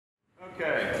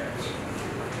Okay.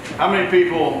 How many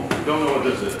people don't know what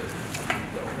this is?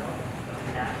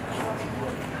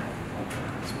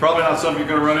 It's probably not something you're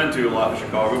going to run into a lot in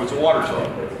Chicago, but it's a water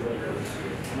softener.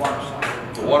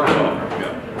 It's a water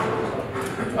softener,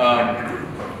 yeah.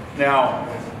 Now,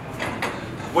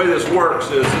 the way this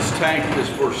works is this tank is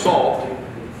for salt,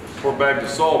 4 bags of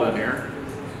salt in here,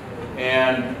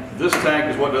 and this tank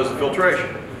is what does the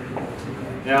filtration.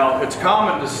 Now, it's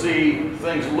common to see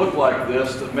things look like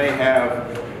this that may have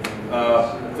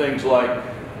things like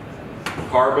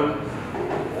carbon,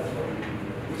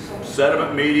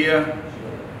 sediment media,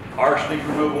 arsenic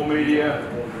removal media,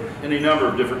 any number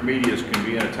of different medias can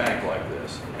be in a tank like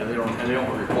this, and they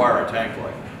don't require a tank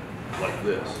like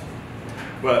this.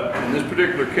 But in this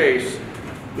particular case,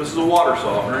 this is a water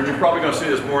softener, and you're probably going to see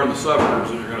this more in the suburbs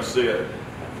than you're going to see it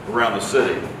around the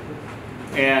city.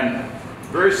 And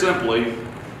very simply,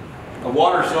 a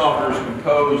water softener is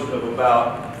composed of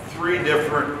about 3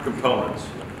 different components.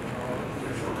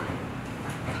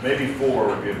 Maybe 4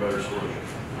 would be a better solution.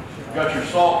 You've got your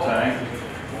salt tank,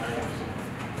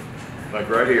 like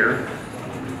right here.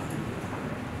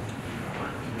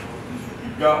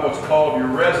 You've got what's called your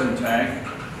resin tank.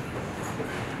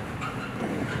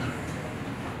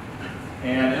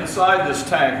 And inside this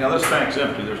tank, now this tank's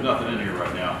empty, there's nothing in here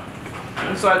right now.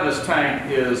 Inside this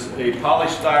tank is a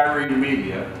polystyrene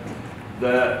media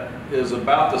that is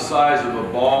about the size of a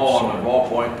ball on a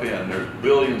ballpoint pen. There's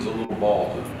billions of little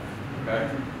balls in it, okay?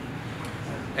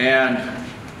 And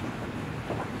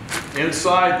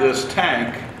inside this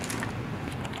tank,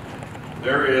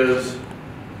 there is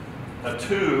a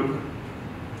tube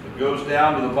that goes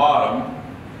down to the bottom,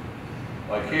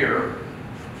 like here,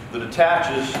 that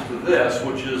attaches to this,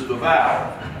 which is the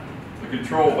valve, the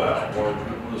control valve, or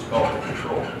what is called the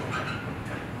control.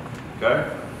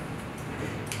 Okay?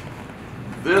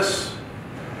 This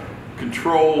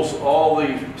controls all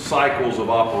the cycles of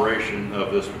operation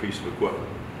of this piece of equipment.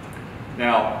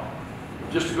 Now,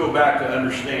 just to go back to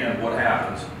understand what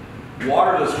happens,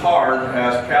 water that's hard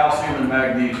has calcium and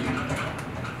magnesium.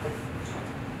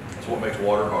 That's what makes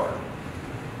water hard.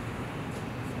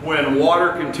 When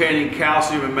water containing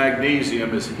calcium and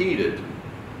magnesium is heated,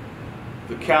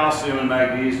 the calcium and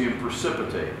magnesium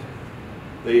precipitate.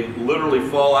 They literally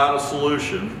fall out of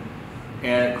solution,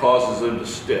 and it causes them to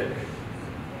stick.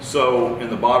 So in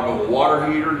the bottom of a water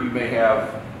heater, you may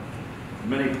have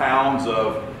many pounds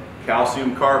of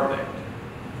calcium carbonate.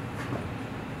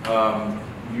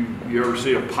 You ever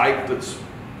see a pipe that's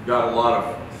got a lot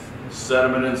of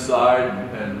sediment inside,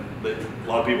 and a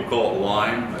lot of people call it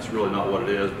lime. That's really not what it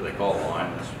is, but they call it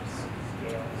lime.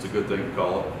 It's a good thing to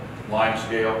call it. Lime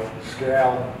scale.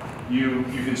 You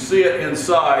can see it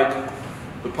inside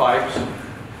the pipes.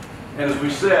 And as we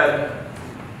said,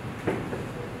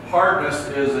 hardness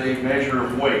is a measure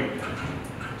of weight.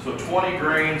 So 20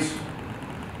 grains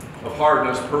of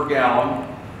hardness per gallon.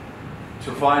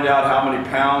 To find out how many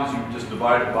pounds, you just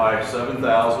divide it by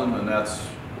 7,000, and that's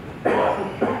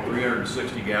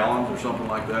 360 gallons or something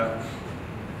like that.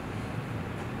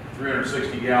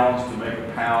 360 gallons to make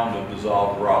a pound of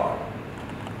dissolved rock.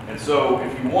 And so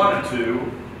if you wanted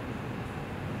to,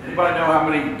 anybody know how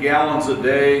many gallons a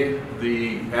day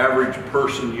the average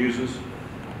person uses?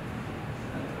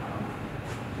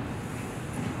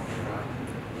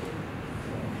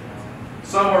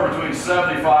 Somewhere between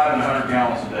 75 and 100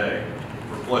 gallons a day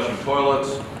for flushing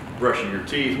toilets, brushing your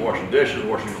teeth, washing dishes,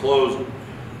 washing clothes,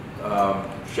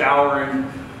 showering,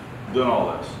 doing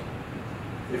all this.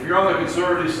 If you're on the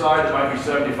conservative side, it might be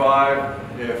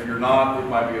 75. If you're not, it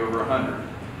might be over 100.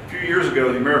 A few years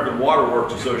ago, the American Water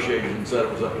Works Association said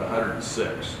it was up to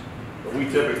 106, but we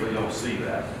typically don't see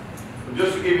that. But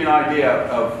just to give you an idea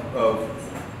of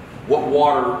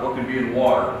what can be in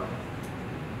water,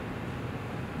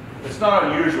 it's not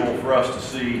unusual for us to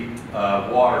see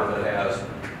water that has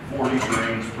 40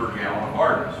 grains per gallon of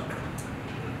hardness.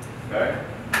 Okay?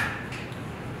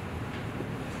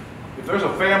 If there's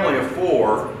a family of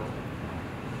 4,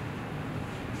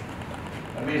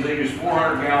 that means they use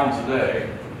 400 gallons a day,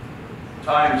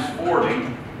 times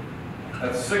 40,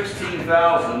 that's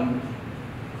 16,000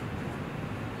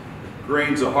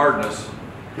 grains of hardness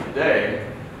a day.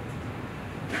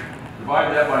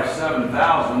 Divide that by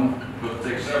 7,000, because it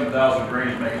takes 7,000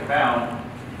 grains to make a pound,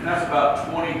 and that's about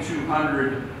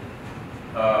 2,200,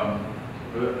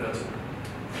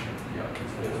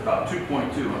 it's about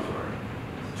 2.2, I'm sorry.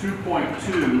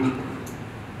 2.2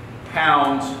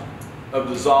 pounds of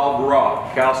dissolved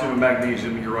rock, calcium and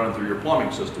magnesium, you're running through your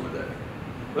plumbing system a day.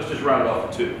 Let's just round it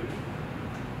off to 2.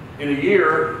 In a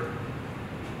year,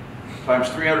 times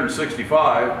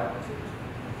 365,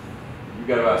 you've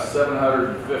got about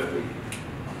 750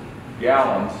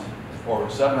 gallons or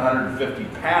 750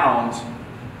 pounds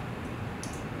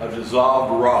of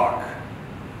dissolved rock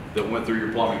that went through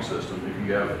your plumbing system if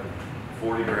you have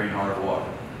 40 grain hard water.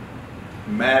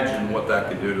 Imagine what that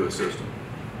can do to a system.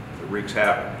 It wreaks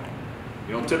havoc.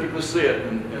 You don't typically see it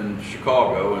in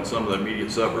Chicago and some of the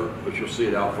immediate suburbs, but you'll see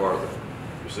it out farther.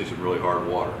 You'll see some really hard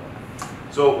water.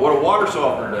 So what a water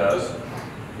softener does,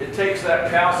 it takes that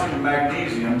calcium and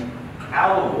magnesium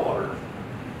out of the water,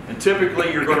 and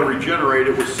typically you're going to regenerate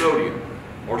it with sodium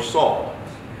or salt.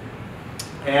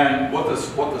 And what the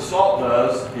salt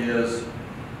does is,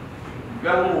 you've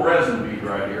got a little resin bead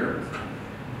right here.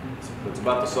 It's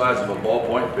about the size of a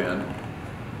ballpoint pen,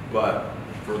 but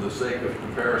for the sake of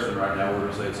comparison right now, we're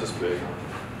going to say it's this big.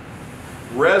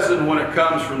 Resin, when it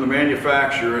comes from the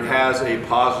manufacturer, it has a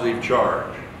positive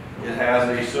charge. It has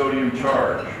a sodium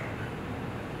charge.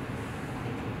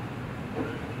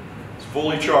 It's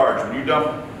fully charged. When you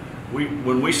dump,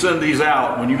 when we send these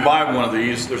out, when you buy one of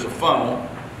these, there's a funnel.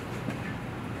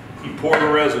 You pour the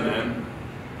resin in.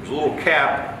 There's a little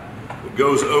cap that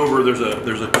goes over. There's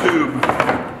a tube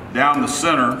down the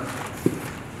center.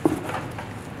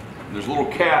 And there's a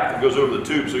little cap that goes over the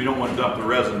tube, so you don't want to dump the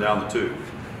resin down the tube.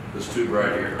 This tube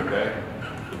right here, okay?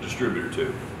 The distributor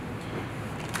tube.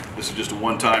 This is just a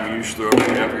one-time use, throw it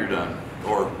away after you're done.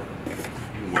 Or you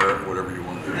can wear it, whatever you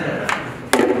want to do.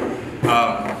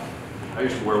 I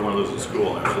used to wear one of those at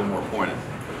school, and it was a little more pointed.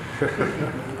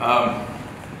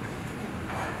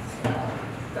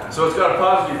 So it's got a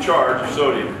positive charge of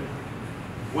sodium.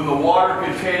 When the water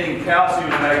containing calcium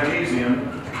and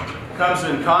magnesium comes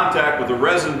in contact with the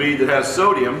resin bead that has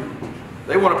sodium,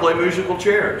 they want to play musical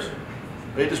chairs.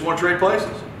 They just want to trade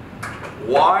places.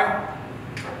 Why?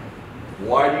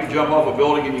 Why do you jump off a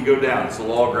building and you go down? It's the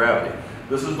law of gravity.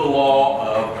 This is the law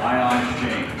of ion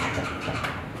exchange.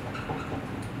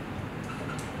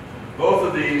 Both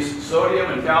of these,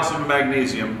 sodium and calcium and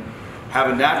magnesium, have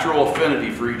a natural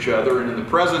affinity for each other, and in the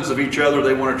presence of each other,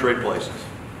 they want to trade places.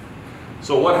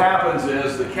 So what happens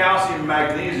is the calcium and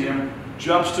magnesium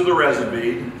jumps to the resin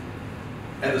bead,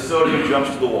 and the sodium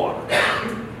jumps to the water.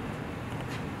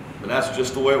 And that's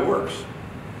just the way it works.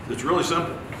 It's really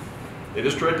simple. They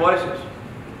just trade places.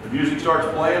 The music starts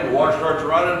playing, the water starts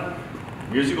running,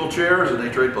 musical chairs, and they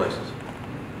trade places.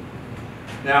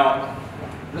 Now,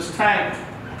 this tank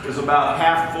is about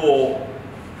half full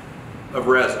of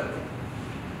resin.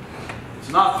 It's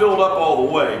not filled up all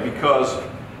the way, because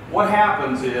what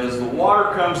happens is the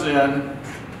water comes in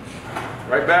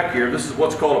right back here. This is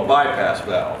what's called a bypass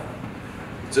valve.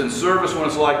 It's in service when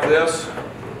it's like this.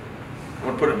 I'm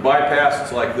going to put it in bypass,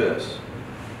 it's like this.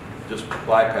 Just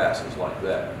bypasses like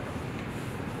that.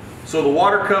 So the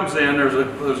water comes in, there's a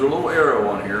little arrow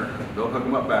on here. Don't hook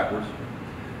them up backwards.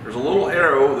 There's a little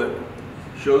arrow that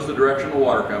shows the direction of the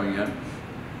water coming in.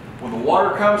 When the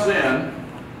water comes in,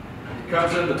 it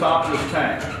comes in the top of this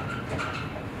tank.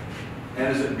 And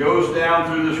as it goes down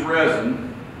through this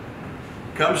resin,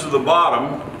 it comes to the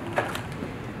bottom,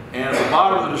 and at the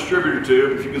bottom of the distributor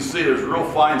tube, if you can see, there's real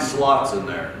fine slots in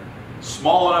there.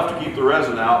 Small enough to keep the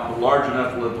resin out, but large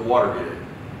enough to let the water get in.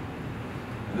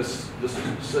 And this is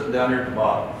sitting down here at the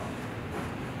bottom.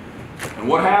 And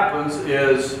what happens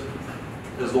is,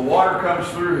 as the water comes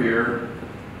through here,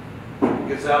 it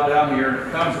gets out down here,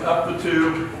 it comes up the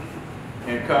tube,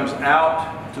 and comes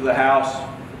out to the house,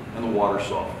 and the water's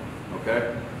softened.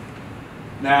 Okay?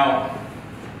 Now,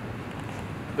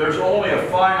 there's only a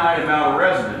finite amount of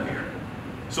resin in here.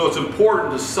 So it's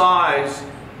important to size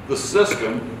the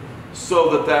system so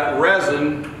that that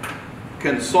resin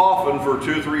can soften for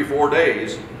 2, 3, 4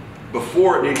 days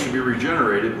before it needs to be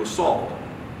regenerated with salt.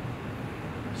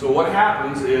 So what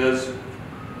happens is,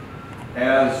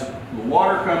 as the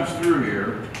water comes through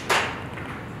here,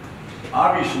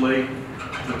 obviously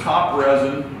the top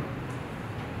resin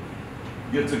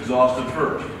gets exhausted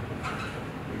first.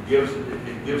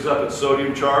 It gives up its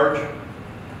sodium charge,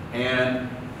 and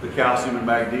the calcium and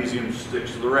magnesium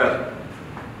sticks to the resin.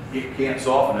 It can't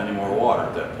soften any more water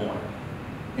at that point.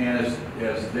 And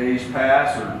as days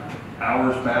pass or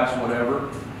hours pass, whatever,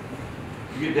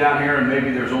 you get down here and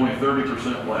maybe there's only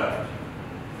 30% left.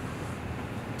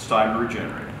 It's time to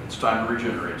regenerate. It's time to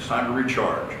regenerate. It's time to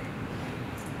recharge.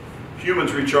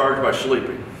 Humans recharge by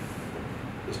sleeping.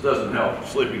 This doesn't help.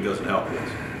 Sleeping doesn't help this.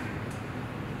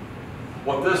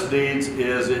 What this needs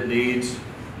is it needs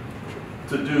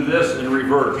to do this in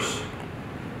reverse.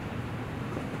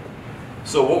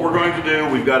 So what we're going to do,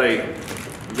 we've got a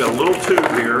little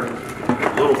tube here,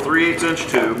 a little 3/8 inch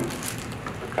tube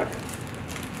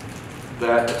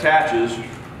that attaches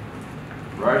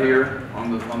right here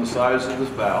on the sides of this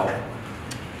valve,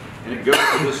 and it goes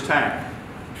to this tank.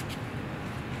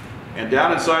 And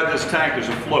down inside this tank there's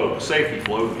a float, a safety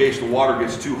float, in case the water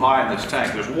gets too high in this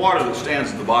tank. There's water that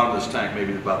stands at the bottom of this tank,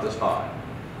 maybe about this high.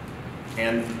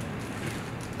 And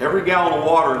every gallon of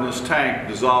water in this tank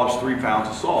dissolves 3 pounds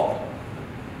of salt.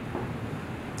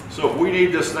 So if we need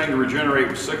this thing to regenerate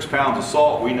with 6 pounds of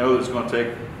salt, we know that it's going to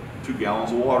take 2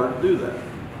 gallons of water to do that.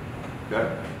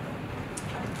 Okay?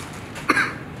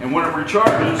 And when it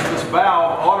recharges, this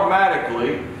valve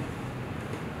automatically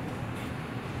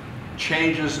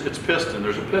changes its piston.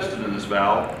 There's a piston in this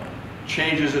valve,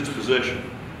 changes its position.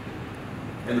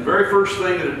 And the very first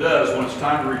thing that it does when it's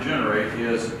time to regenerate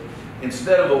is,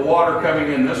 instead of the water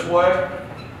coming in this way,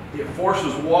 it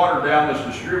forces water down this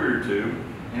distributor tube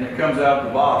and it comes out the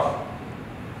bottom.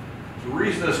 The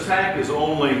reason this tank is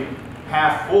only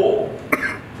half full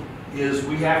is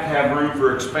we have to have room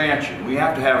for expansion. We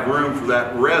have to have room for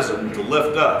that resin to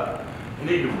lift up.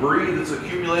 Any debris that's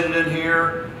accumulated in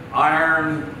here,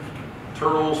 iron,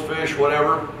 turtles, fish,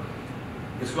 whatever,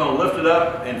 it's going to lift it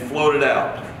up and float it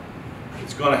out.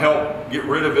 It's going to help get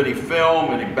rid of any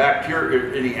film, any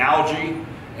bacteria, any algae,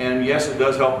 and yes, it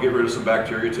does help get rid of some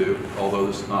bacteria too, although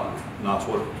this is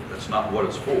that's not what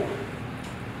it's for.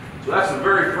 So that's the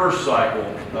very first cycle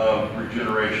of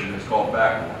regeneration. It's called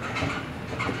backwash.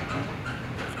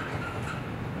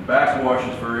 And backwash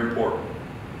is very important.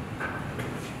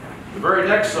 The very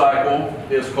next cycle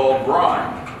is called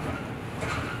brine.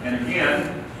 And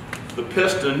again, the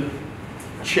piston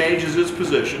changes its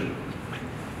position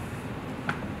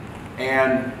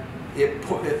and it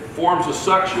forms a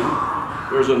suction.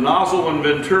 There's a nozzle and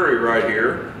venturi right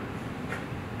here.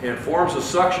 And it forms a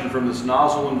suction from this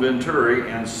nozzle and venturi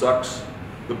and sucks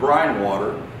the brine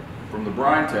water from the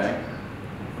brine tank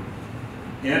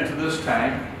into this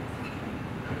tank,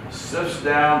 sifts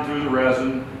down through the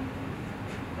resin,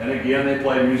 and again they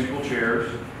play musical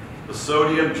chairs. The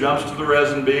sodium jumps to the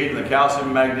resin bead, and the calcium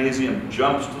and magnesium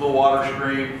jumps to the water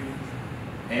stream,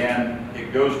 and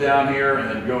it goes down here and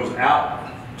then goes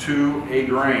out to a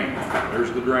drain.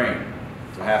 There's the drain.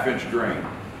 It's a 1/2-inch drain.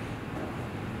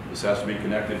 This has to be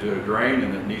connected to a drain,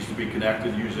 and it needs to be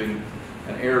connected using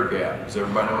an air gap. Does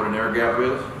everybody know what an air gap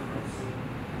is?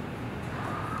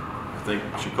 I think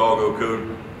Chicago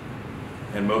code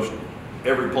and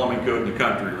every plumbing code in the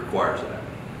country requires that.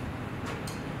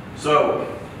 So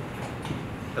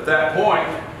at that point,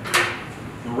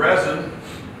 the resin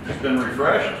has been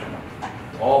refreshed.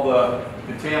 All the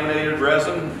contaminated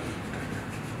resin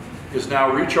is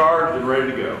now recharged and ready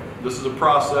to go. This is a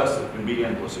process that can be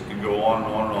endless. It can go on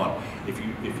and on and on.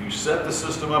 If you set the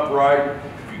system up right,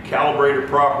 if you calibrate it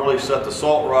properly, set the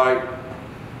salt right,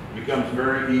 it becomes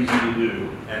very easy to do,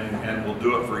 and we'll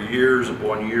do it for years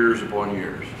upon years upon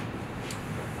years.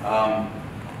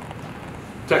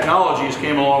 Technologies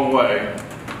came a long way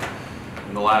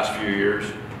in the last few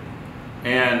years,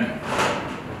 and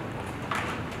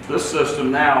this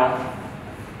system now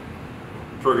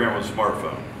programmed with a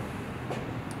smartphone.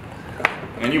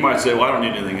 And you might say, well, I don't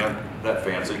need anything that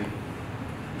fancy.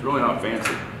 It's really not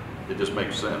fancy. It just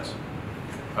makes sense.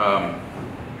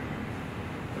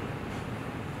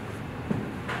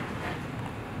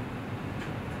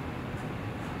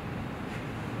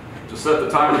 To set the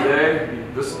time of day,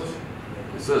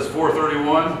 it says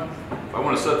 4:31. If I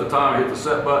want to set the time, I hit the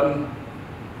set button,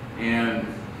 and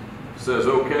it says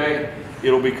OK.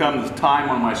 It'll become the time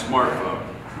on my smartphone.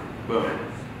 Boom.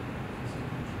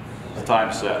 The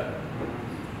time's set.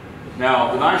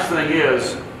 Now, the nice thing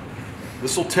is,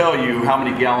 this will tell you how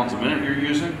many gallons a minute you're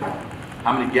using,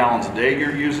 how many gallons a day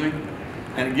you're using,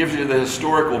 and it gives you the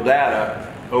historical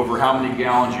data over how many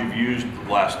gallons you've used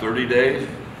the last 30 days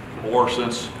or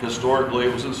since historically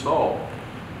it was installed.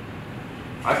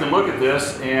 I can look at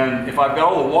this, and if I've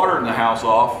got all the water in the house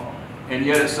off, and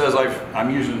yet it says I'm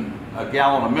using a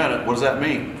gallon a minute, what does that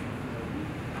mean?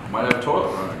 I might have a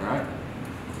toilet running, right?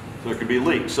 So there could be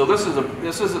leaks. So this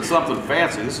isn't something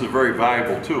fancy. This is a very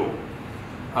valuable tool.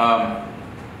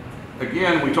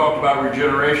 Again, we talked about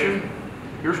regeneration.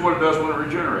 Here's what it does when it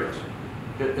regenerates.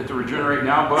 Hit the regenerate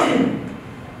now button.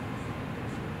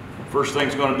 First thing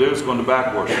it's going to do is going to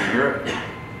backwash. You hear it?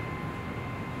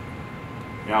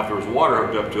 Now if there was water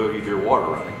hooked up to it, you'd hear water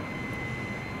running.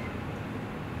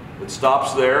 It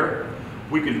stops there.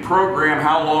 We can program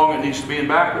how long it needs to be in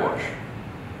backwash.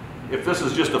 If this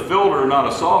is just a filter, not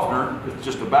a softener, it's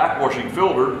just a backwashing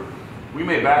filter, we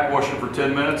may backwash it for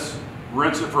 10 minutes,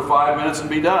 rinse it for 5 minutes, and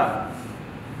be done.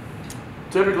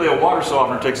 Typically a water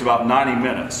softener takes about 90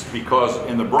 minutes because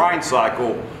in the brine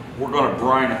cycle, we're going to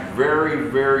brine it very,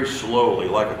 very slowly,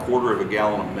 like 1/4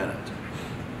 gallon a minute.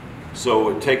 So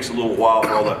it takes a little while for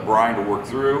all that brine to work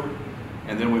through,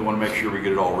 and then we want to make sure we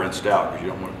get it all rinsed out because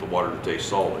you don't want the water to taste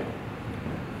salty.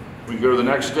 We can go to the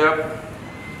next step,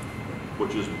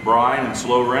 which is brine and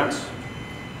slow rinse.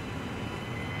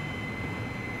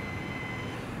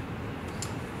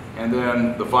 And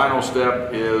then the final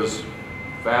step is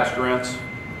fast rinse.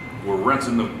 We're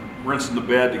rinsing the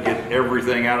bed to get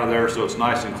everything out of there so it's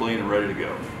nice and clean and ready to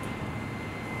go.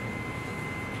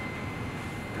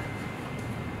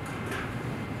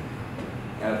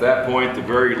 And at that point, the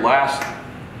very last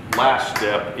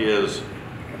step is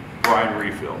brine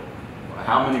refill.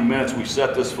 How many minutes we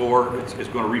set this for, it's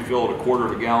going to refill at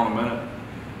 1/4 gallon a minute.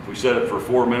 If we set it for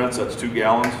 4 minutes, that's 2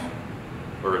 gallons,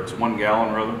 or it's 1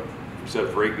 gallon rather. If we set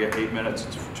it for 8 minutes,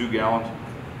 it's 2 gallons.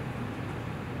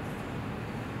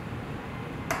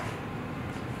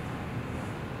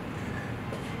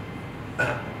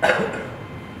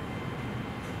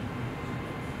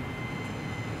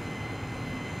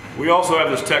 We also have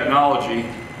this technology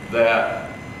that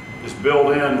is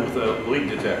built in with a leak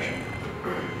detection.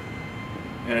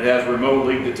 And it has remote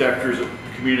leak detectors that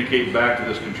communicate back to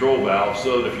this control valve,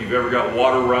 so that if you've ever got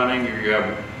water running or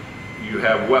you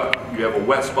have a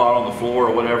wet spot on the floor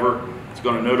or whatever, it's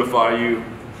going to notify you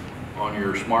on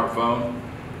your smartphone.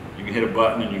 You can hit a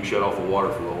button and you can shut off the water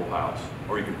for the whole house,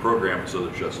 or you can program it so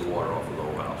that it shuts the water off for the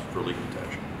whole house for leak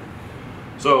detection.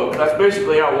 So that's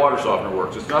basically how a water softener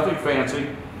works. It's nothing fancy.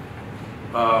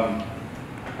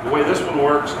 The way this one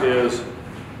works is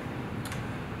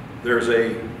there's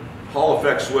a Hall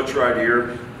effect switch right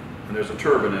here, and there's a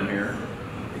turbine in here.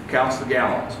 It counts the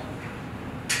gallons.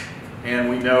 And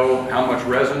we know how much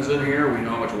resin's in here, we know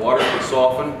how much water can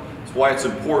soften. That's why it's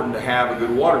important to have a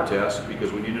good water test,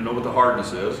 because we need to know what the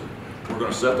hardness is. We're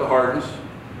going to set the hardness,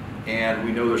 and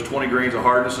we know there's 20 grains of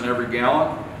hardness in every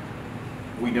gallon.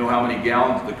 We know how many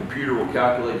gallons, the computer will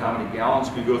calculate how many gallons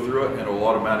can go through it, and it will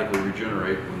automatically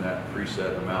regenerate when that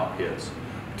preset amount hits.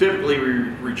 Typically, we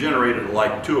regenerate it at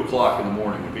like 2 o'clock in the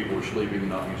morning when people are sleeping and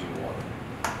not using the water.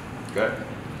 Okay?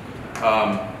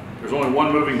 There's only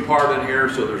one moving part in here,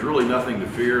 so there's really nothing to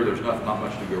fear. There's not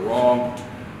much to go wrong.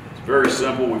 It's very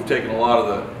simple. We've taken a lot of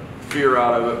the fear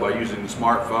out of it by using the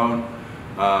smartphone.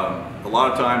 A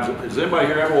lot of times, does anybody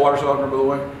here have a water softener, by the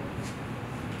way?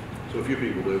 So a few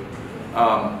people do.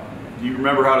 Do you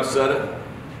remember how to set it?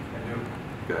 I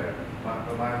do. Okay.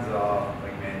 Mine's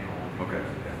like manual. Okay.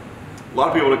 A lot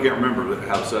of people can't remember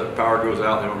how to set it. Power goes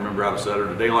out, they don't remember how to set it.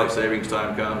 The daylight savings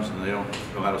time comes and they don't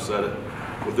know how to set it.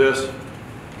 With this,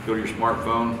 go to your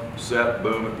smartphone, set,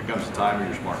 boom, it becomes the time of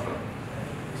your smartphone.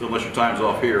 So unless your time's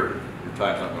off here, your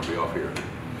time's not going to be off here.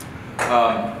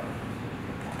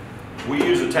 We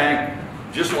use a tank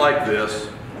just like this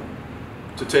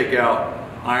to take out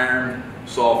iron,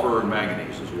 sulfur, and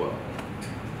manganese as well.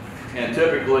 And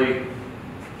typically,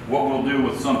 what we'll do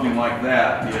with something like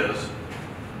that is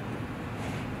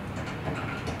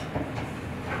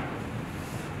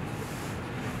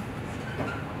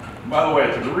by the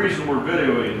way, the reason we're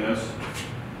videoing this,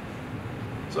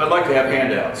 so I'd like to have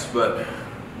handouts, but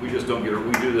we just don't get it.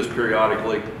 We do this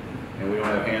periodically, and we don't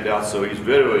have handouts, so he's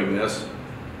videoing this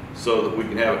so that we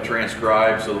can have it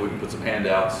transcribed, so that we can put some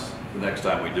handouts the next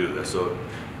time we do this. So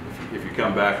if you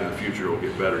come back in the future, it'll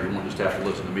get better. You won't just have to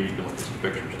listen to me, you can look at some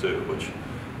pictures too, which,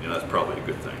 you know, that's probably a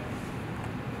good thing.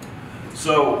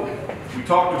 So we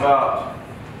talked about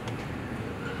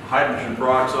hydrogen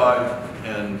peroxide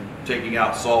and taking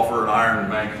out sulfur and iron and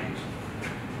manganese.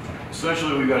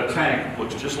 Essentially, we've got a tank that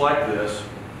looks just like this.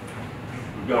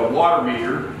 We've got a water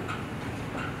meter,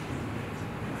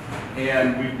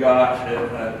 and we've got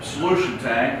a solution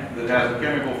tank that has a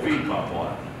chemical feed pump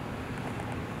on it.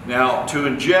 Now, to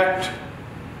inject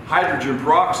hydrogen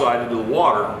peroxide into the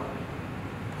water,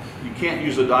 you can't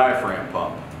use a diaphragm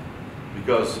pump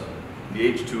because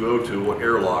the H2O2 will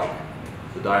airlock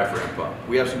the diaphragm pump.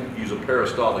 We have to use a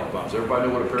peristaltic pump. Does everybody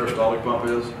know what a peristaltic pump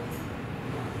is?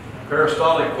 A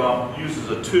peristaltic pump uses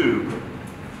a tube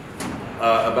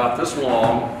about this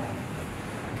long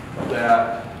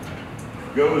that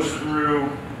goes through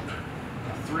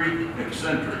 3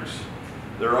 eccentrics.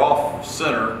 They're off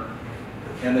center,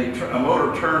 and a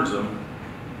motor turns them,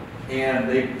 and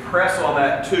they press on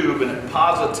that tube, and it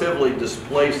positively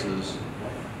displaces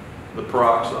the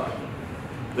peroxide.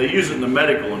 They use it in the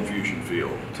medical infusion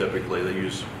field. Typically, they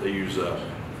use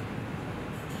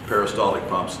peristaltic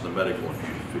pumps in the medical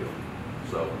infusion field.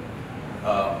 So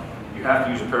you have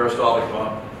to use a peristaltic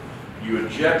pump. You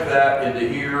inject that into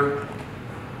here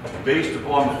based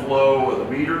upon the flow of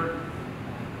the meter.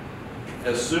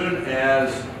 As soon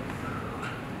as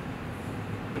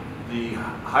the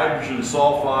hydrogen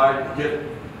sulfide hit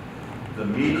the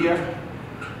media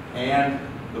and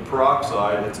the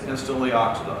peroxide, it's instantly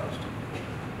oxidized.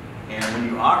 And when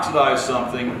you oxidize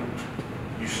something,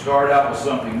 you start out with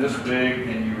something this big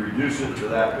and you reduce it to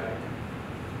that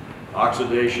big.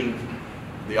 Oxidation,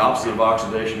 the opposite of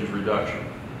oxidation is reduction.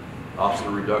 Opposite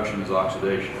of reduction is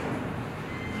oxidation.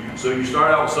 So you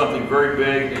start out with something very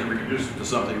big and reduce it to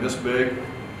something this big.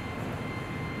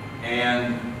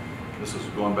 And this is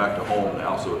going back to home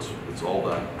now, so it's all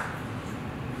done.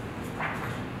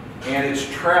 And it's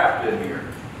trapped in here.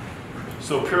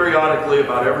 So periodically,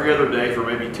 about every other day for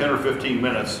maybe 10 or 15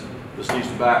 minutes, this needs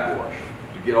to backwash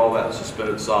to get all that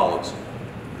suspended solids,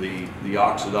 the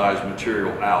oxidized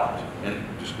material out, and it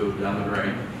just goes down the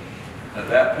drain. At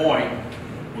that point,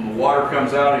 when the water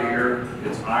comes out of here,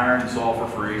 it's iron and sulfur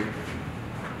free.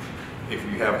 If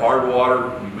you have hard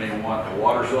water, you may want a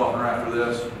water softener after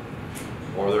this,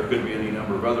 or there could be any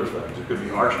number of other things. It could be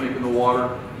arsenic in the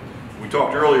water. We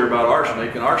talked earlier about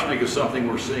arsenic, and arsenic is something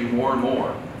we're seeing more and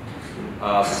more.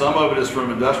 Some of it is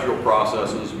from industrial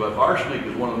processes, but arsenic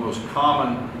is one of the most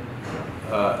common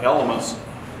elements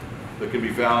that can be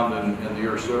found in the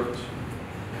Earth's surface.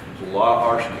 There's a lot of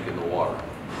arsenic in the water.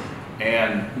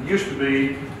 And it used to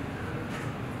be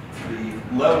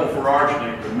the level for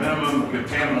arsenic, the minimum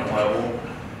contaminant level,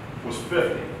 was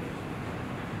 50.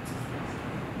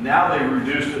 Now they've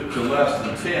reduced it to less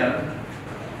than 10,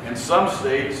 and some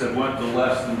states have went to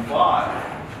less than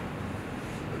 5.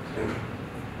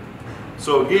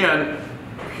 So again,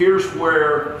 here's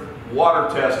where water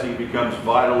testing becomes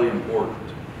vitally important.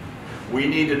 We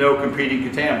need to know competing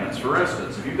contaminants. For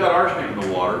instance, if you've got arsenic in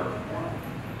the water,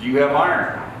 do you have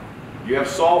iron? Do you have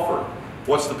sulfur?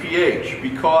 What's the pH?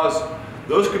 Because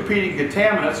those competing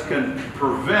contaminants can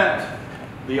prevent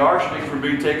the arsenic from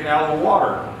being taken out of the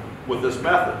water with this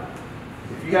method.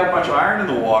 If you have much iron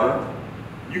in the water,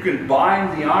 you can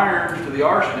bind the iron to the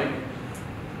arsenic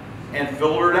and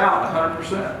filter it out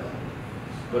 100%.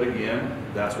 But again,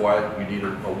 that's why you need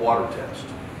a water test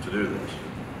to do this.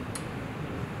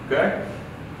 Okay?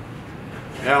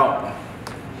 Now,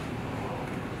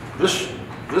 this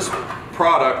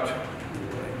product,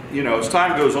 you know, as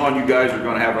time goes on, you guys are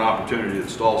going to have an opportunity to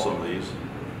install some of these.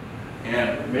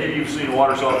 And maybe you've seen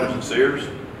water softeners at Sears,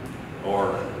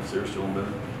 or Sears still in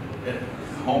business, at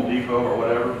Home Depot or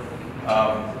whatever.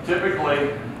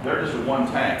 Typically, they're just in one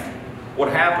tank.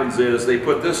 What happens is they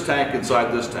put this tank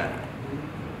inside this tank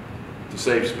to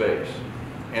save space,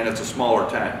 and it's a smaller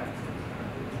tank.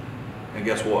 And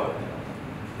guess what?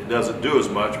 It doesn't do as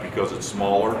much because it's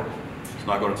smaller. It's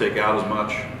not going to take out as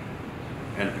much,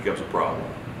 and it becomes a problem.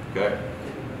 Okay?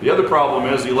 The other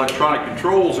problem is the electronic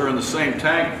controls are in the same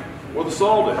tank where the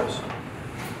salt is.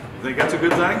 You think that's a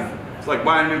good thing? It's like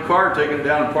buying a new car, taking it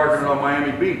down and parking it on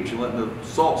Miami Beach and letting the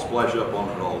salt splash up on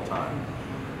it all the time.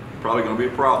 Probably going to be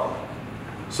a problem.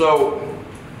 So,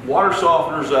 water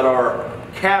softeners that are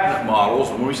cabinet models,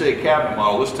 and when we say a cabinet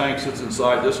model, this tank sits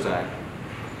inside this tank.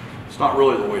 It's not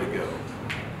really the way to go.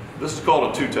 This is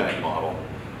called a 2-tank model.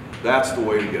 That's the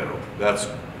way to go. That's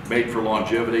made for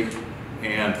longevity.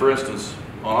 And for instance,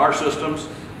 on our systems,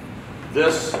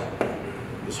 this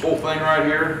whole thing right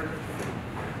here,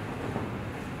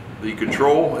 the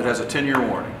control, it has a 10-year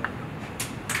warranty.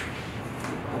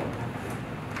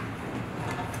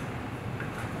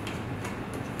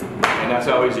 And that's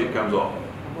how easy it comes off.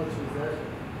 How much is that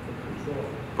for control?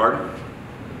 Pardon?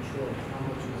 Control, how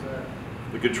much is that?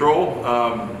 The control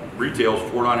retails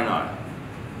 $4.99.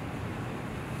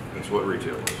 That's what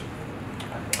retail is.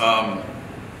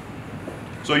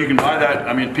 So you can buy that.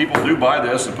 I mean, people do buy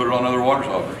this and put it on other water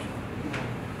softeners.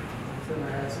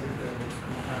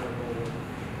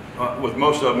 With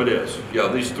most of them, it is. Yeah,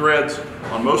 these threads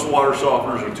on most water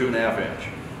softeners are 2.5 inch.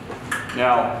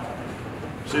 Now,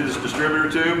 see this distributor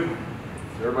tube?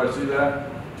 Everybody see that?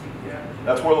 Yeah.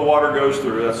 That's where the water goes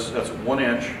through. That's 1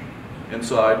 inch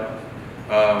inside.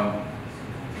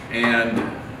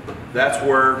 And that's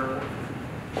where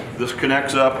this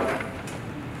connects up.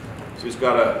 So it's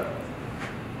got a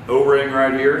O-ring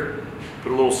right here.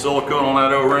 Put a little silicone on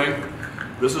that O-ring.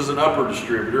 This is an upper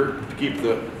distributor to keep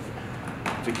the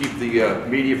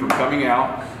media from coming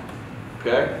out.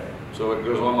 Okay? So it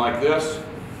goes on like this,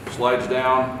 slides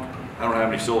down. I don't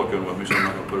have any silicone with me, so I'm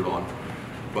not going to put it on.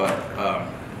 But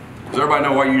does everybody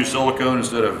know why you use silicone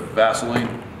instead of Vaseline?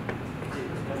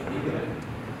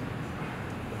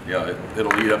 Yeah,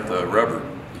 it'll eat up the rubber.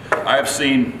 I've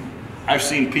seen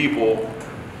people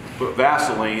put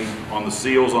Vaseline on the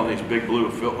seals on these big blue,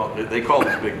 they call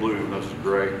these big blue, and this is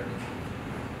gray.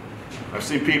 I've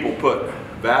seen people put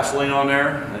Vaseline on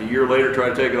there and a year later try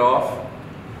to take it off.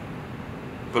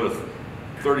 Put a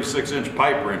 36-inch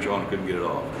pipe wrench on and couldn't get it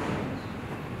off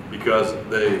because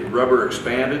the rubber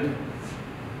expanded.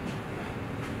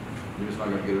 You're just not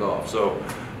going to get it off. So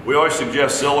we always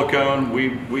suggest silicone.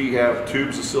 We have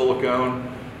tubes of silicone.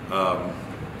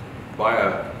 buy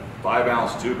a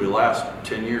 5-ounce tube. It lasts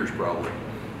 10 years probably.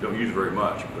 Don't use very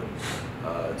much, but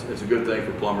it's a good thing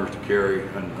for plumbers to carry,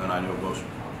 and I know most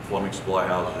plumbing supply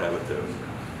houses have it too.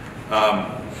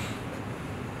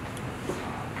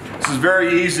 This is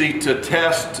very easy to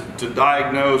test, to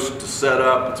diagnose, to set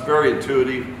up. It's very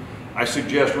intuitive. I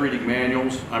suggest reading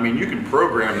manuals. I mean, you can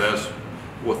program this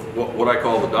with what I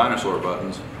call the dinosaur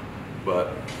buttons, but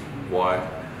why?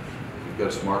 You've got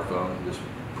a smartphone, just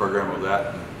program it with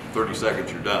that. In 30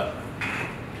 seconds, you're done.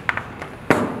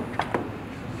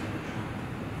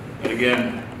 And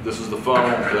again, this is the funnel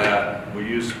that we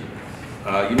use.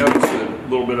 You notice a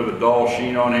little bit of a dull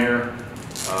sheen on here.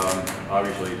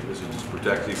 Obviously, this is just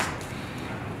protective.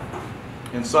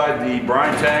 Inside the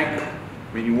brine tank,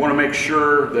 I mean, you want to make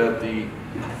sure that the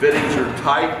fittings are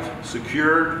tight,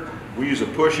 secured. We use a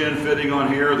push-in fitting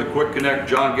on here, the quick connect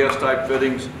John Guest type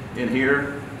fittings in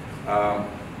here.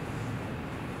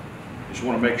 Just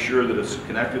want to make sure that it's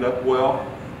connected up well,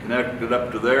 connected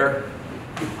up to there,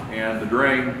 and the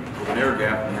drain with an air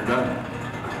gap, and you're done.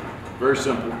 Very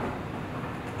simple,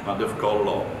 not difficult at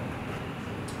all.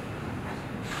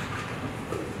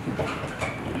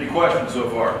 Any questions so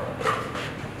far?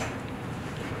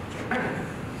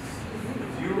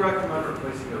 Do you recommend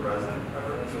replacing the resin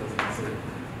ever?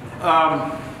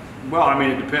 Well, I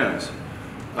mean, it depends.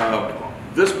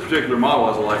 This particular model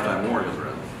has a lifetime warranty on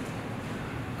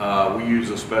resin. We use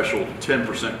a special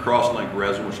 10% cross-link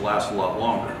resin, which lasts a lot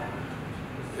longer.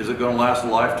 Is it going to last a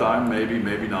lifetime? Maybe,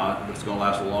 maybe not, but it's going to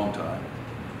last a long time.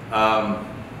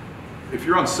 If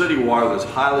you're on city water that's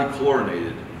highly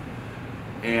chlorinated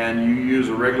and you use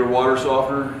a regular water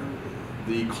softener,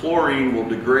 the chlorine will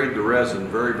degrade the resin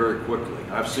very, very quickly.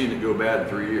 I've seen it go bad in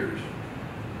 3 years.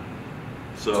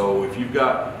 So if you've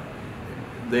got,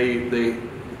 they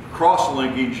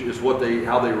cross-linkage is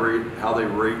how they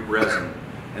rate resin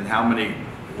and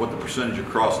what the percentage of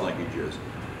cross-linkage is.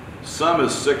 Some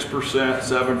is 6%,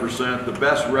 7%. The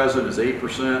best resin is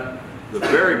 8%. The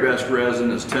very best resin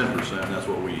is 10%, and that's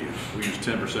what we use. We use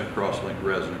 10% cross-link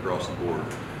resin across the board.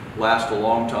 Lasts a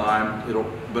long time.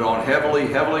 But on heavily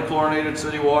chlorinated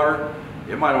city water,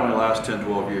 it might only last 10,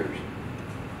 12 years.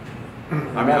 I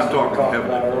mean, I'm talking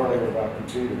heavily earlier about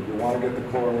competing. You want to get the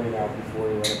chlorine out before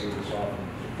you run it through the softener.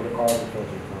 Put a carbon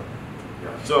filter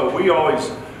in. So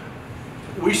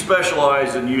we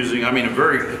specialize in using, I mean,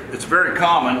 it's very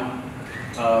common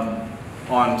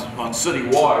on city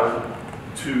water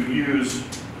to use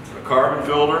a carbon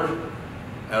filter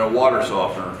and a water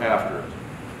softener after it.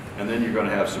 And then you're going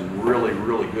to have some really,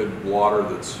 really good water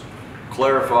that's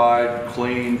clarified,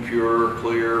 clean, pure,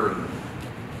 clear, and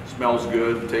smells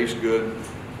good, tastes good.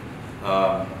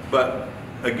 But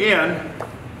again,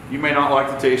 you may not like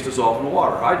the taste of softened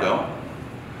water. I don't.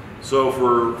 So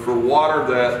for water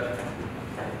that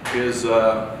is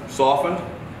softened,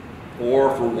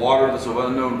 or for water that's of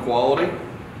unknown quality,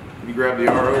 can you grab the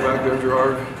RO back there,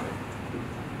 Gerard?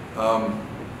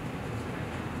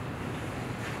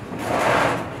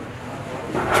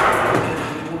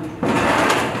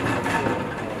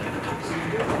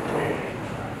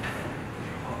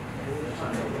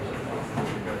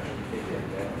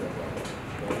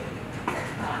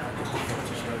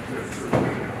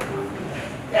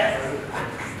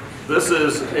 This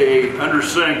is a under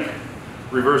sink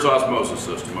reverse osmosis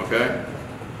system, okay?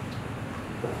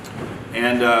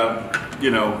 And you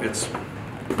know, it's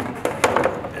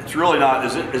really not.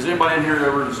 Has anybody in here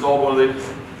ever installed one of these?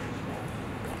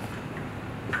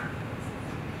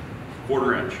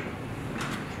 1/4 inch.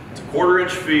 It's a 1/4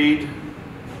 inch feed,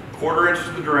 1/4 inch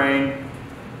to the drain,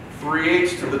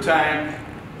 3/8 to the tank,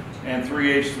 and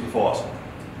 3/8 to the faucet.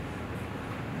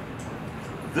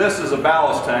 This is a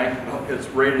ballast tank. It's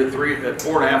rated at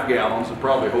 4.5 gallons. It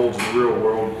probably holds in the real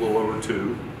world a little over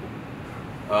 2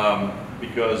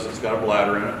 because it's got a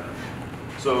bladder in it.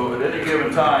 So at any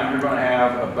given time, you're going to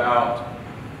have about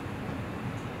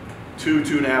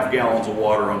 2.5 gallons of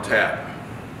water on tap.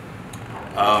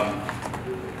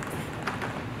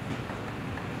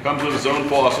 Comes with its own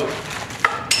faucet,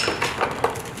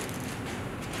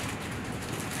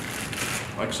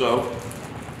 like so.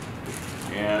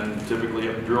 And typically you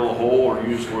have to drill a hole or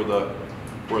use where the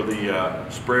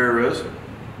sprayer is.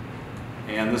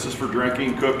 And this is for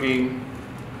drinking, cooking.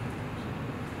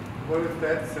 What does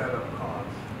that setup cost?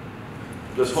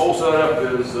 This whole setup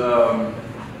is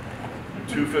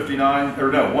 $259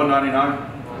 or no, $199.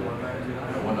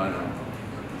 $199.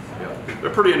 Yeah, they're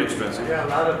pretty inexpensive. Yeah, a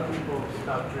lot of people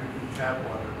stop drinking tap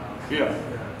water now. Yeah,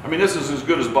 I mean this is as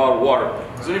good as bottled water.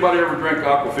 Does anybody ever drink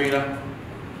Aquafina?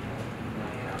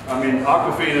 I mean,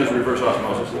 Aquafina is reverse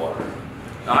osmosis water.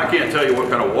 Now, I can't tell you what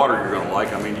kind of water you're going to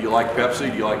like. I mean, do you like Pepsi?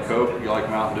 Do you like Coke? Do you like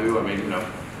Mountain Dew? I mean, you know,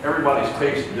 everybody's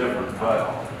taste is different.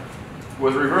 But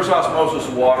with reverse osmosis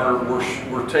water,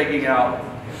 we're taking out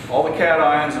all the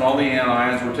cations and all the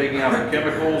anions. We're taking out the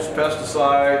chemicals,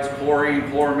 pesticides, chlorine,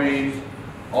 chloramine,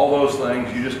 all those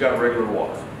things. You just got regular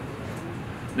water.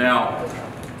 Now,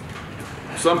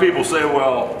 some people say,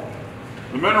 well,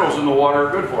 the minerals in the water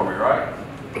are good for me, right?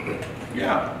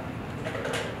 Yeah,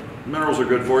 minerals are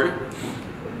good for you.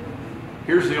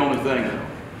 Here's the only thing though.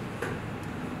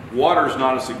 Water is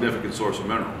not a significant source of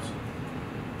minerals.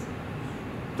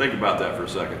 Think about that for a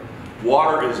second.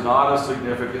 Water is not a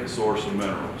significant source of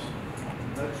minerals.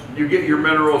 You get your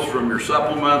minerals from your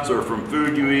supplements or from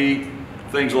food you eat,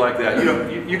 things like that. You know,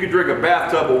 you could drink a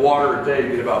bathtub of water a day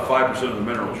and get about 5% of the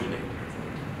minerals you need.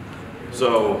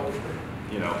 So,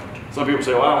 you know, some people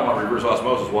say, well, I don't want reverse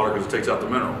osmosis water because it takes out the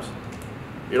minerals.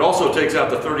 It also takes out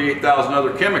the 38,000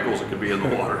 other chemicals that could be in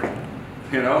the water.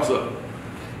 You know, so,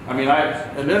 I mean,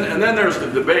 and then there's the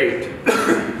debate.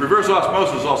 Reverse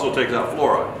osmosis also takes out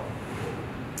fluoride.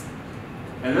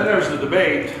 And then there's the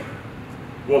debate,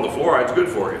 well, the fluoride's good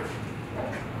for you.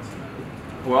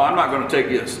 Well, I'm not going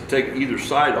to take either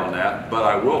side on that, but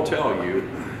I will tell you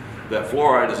that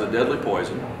fluoride is a deadly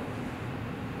poison.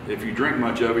 If you drink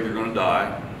much of it, you're going to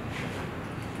die.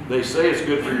 They say it's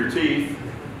good for your teeth,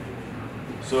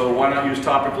 so why not use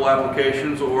topical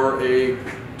applications or a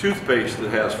toothpaste that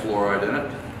has fluoride in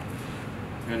it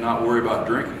and not worry about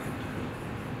drinking it,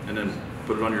 and then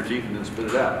put it on your teeth and then spit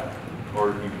it out. Or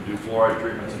you can do fluoride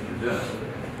treatments at your dentist.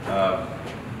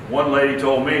 One lady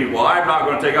told me, well, I'm not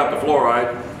going to take out the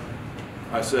fluoride.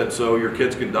 I said, so your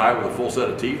kids can die with a full set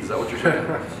of teeth? Is that what you're saying?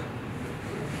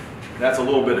 That's a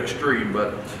little bit extreme,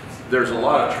 but there's a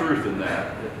lot of truth in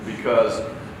that, because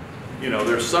you know,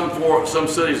 there's some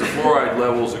cities the fluoride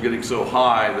levels are getting so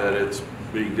high that it's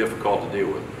being difficult to deal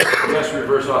with. Yes,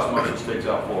 reverse osmosis takes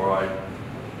out fluoride.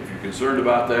 If you're concerned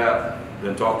about that,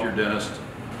 then talk to your dentist.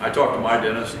 I talk to my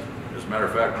dentist. As a matter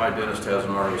of fact, my dentist has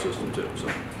an RO system too, so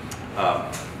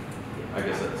I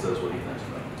guess that says what he thinks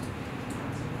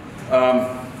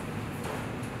about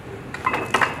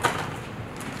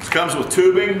it. This comes with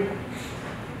tubing,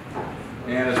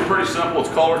 and it's pretty simple. It's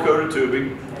color-coded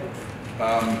tubing.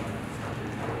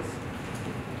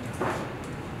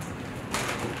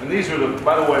 And these are the,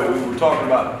 by the way, we were talking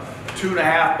about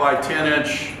 2.5 by 10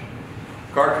 inch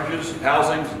cartridges,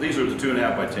 housings. These are the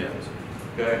 2.5 by 10s,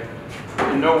 okay?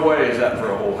 In no way is that for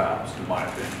a whole house, in my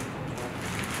opinion.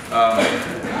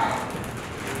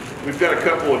 We've got a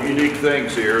couple of unique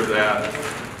things here that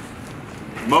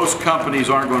most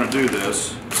companies aren't going to do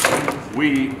this.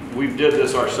 We did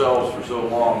this ourselves for so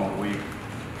long that we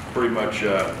pretty much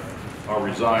are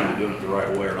resigned to doing it the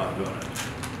right way or not doing it.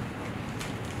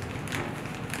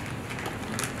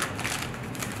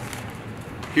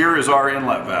 Here is our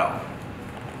inlet valve.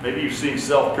 Maybe you've seen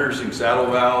self-piercing saddle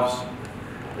valves.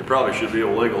 They probably should be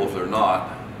illegal if they're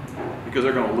not, because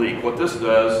they're going to leak. What this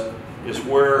does is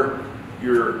where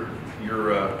your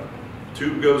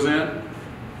tube goes in,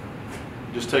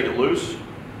 just take it loose,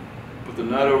 put the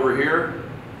nut over here,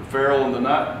 the ferrule and the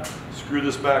nut, screw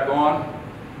this back on.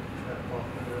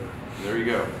 There you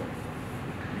go.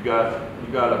 You got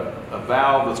a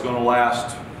valve that's going to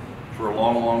last for a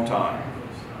long, long time.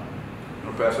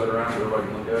 I'm going to pass that around so everybody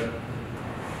can look at it.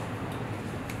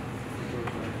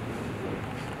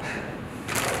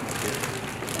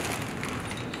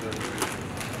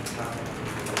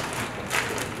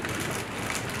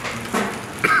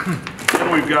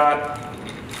 Then we've got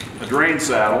a drain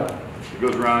saddle that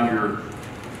goes around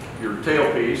your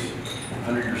tailpiece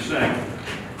under your sink,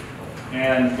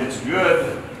 and it's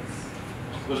good.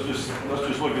 Let's just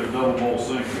look at a double bowl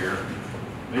sink here.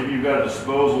 Maybe you've got a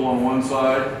disposal on one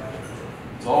side.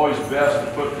 It's always best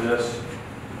to put this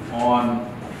on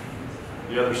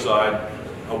the other side,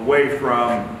 away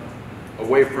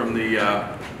from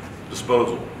the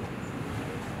disposal.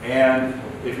 And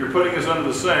if you're putting this under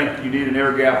the sink, you need an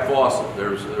air gap faucet.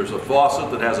 There's a faucet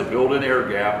that has a built-in air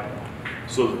gap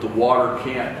so that the water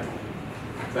can't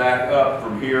back up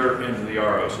from here into the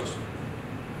RO system.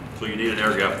 So you need an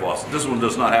air gap faucet. This one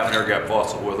does not have an air gap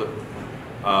faucet with it.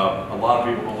 A lot of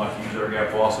people don't like to use air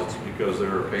gap faucets because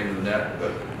they're a pain in the neck,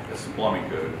 but it's the plumbing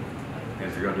code. And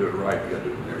if you're going to do it right, you got to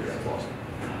do it with an air gap faucet.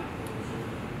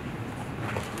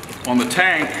 On the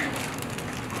tank,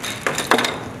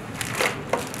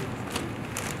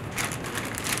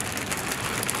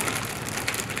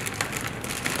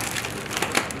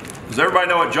 does everybody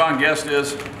know what John Guest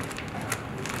is?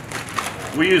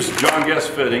 We use John Guest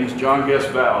fittings, John Guest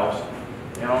valves,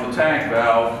 and on the tank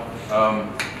valve,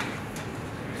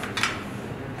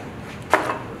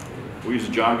 We use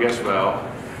a John Guest valve.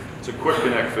 It's a quick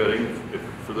connect fitting.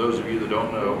 For those of you that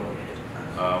don't know,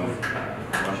 I'm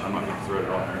not going to thread it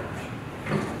on there.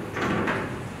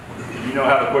 You know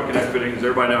how the quick connect fittings,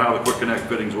 everybody know how the quick connect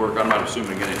fittings work? I'm not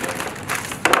assuming anything.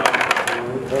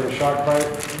 Heard of shock pipe?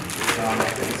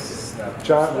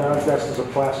 John Guest is a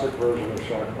plastic version of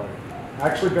shock pipe.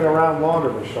 Actually been around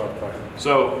longer than shock pipe.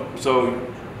 So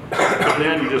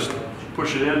then you just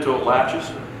push it in until it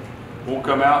latches. Won't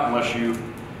come out unless you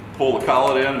pull the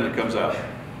collet in and it comes out.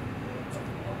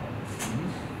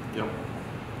 Yep.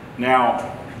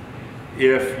 Now,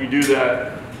 if you do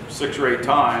that 6 or 8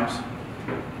 times,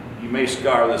 you may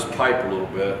scar this pipe a little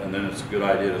bit, and then it's a good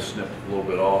idea to snip a little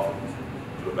bit off and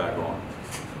put it back on.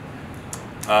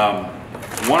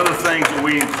 One of the things that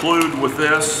we include with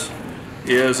this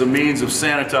is a means of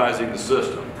sanitizing the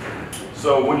system.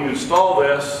 So when you install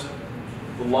this,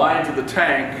 the line to the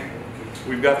tank,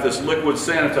 we've got this liquid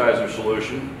sanitizer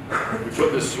solution. We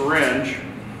put this syringe,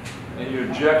 and you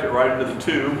inject it right into the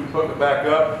tube, hook it back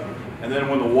up, and then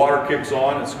when the water kicks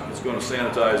on, it's going to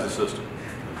sanitize the system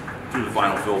through the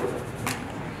final filter.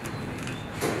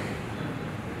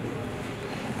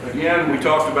 Again, we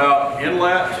talked about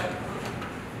inlet,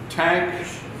 tank,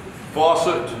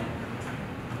 faucet,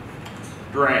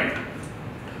 drain.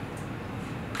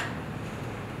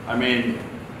 I mean,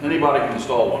 anybody can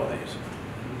install one of these.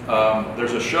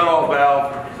 There's a shutoff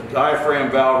valve, a diaphragm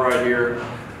valve right here,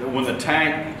 that when the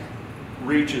tank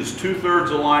reaches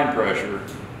 2/3 of line pressure,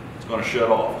 it's going to shut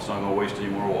off. It's not going to waste any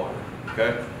more water.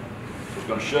 Okay? So it's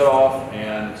going to shut off,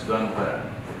 and it's done with that.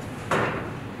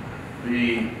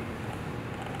 The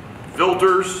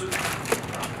filters.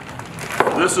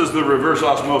 This is the reverse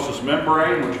osmosis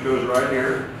membrane, which goes right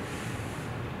here.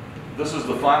 This is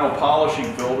the final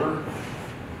polishing filter.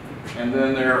 And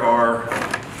then there are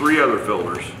 3 other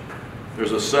filters.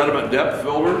 There's a sediment depth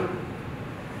filter,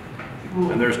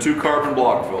 and there's 2 carbon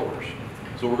block filters.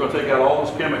 So we're going to take out all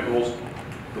those chemicals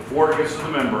before it gets to the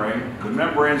membrane. The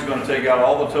membrane is going to take out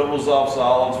all the total dissolved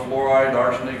solids, fluoride,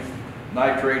 arsenic,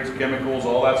 nitrates, chemicals,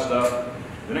 all that stuff.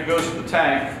 Then it goes to the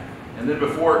tank, and then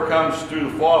before it comes through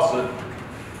the faucet,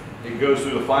 it goes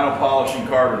through the final polishing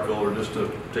carbon filter just to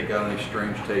take out any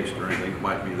strange taste or anything that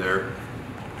might be there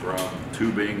from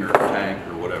tubing or tank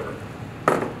or whatever.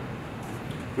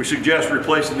 We suggest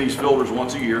replacing these filters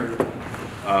once a year,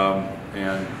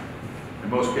 and in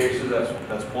most cases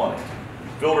that's plenty.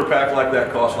 Filter pack like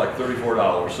that costs like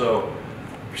 $34. So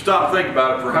if you stop and think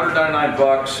about it, for 199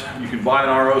 bucks, you can buy an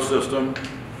RO system, you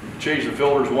can change the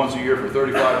filters once a year for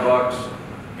 35 bucks,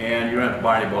 and you don't have to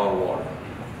buy any bottled water.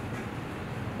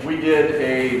 We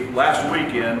did last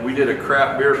weekend, we did a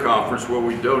craft beer conference where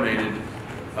we donated,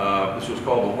 this was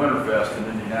called the Winterfest in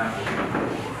Indianapolis.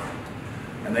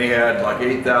 And they had like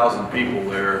 8,000 people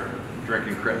there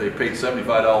drinking, they paid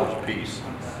 $75 a piece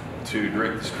to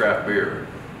drink this craft beer.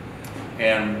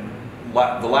 And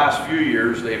the last few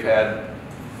years, they've had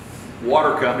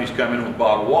water companies come in with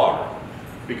bottled water,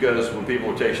 because when people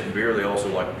are tasting beer, they also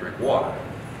like to drink water.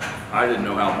 I didn't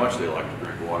know how much they like to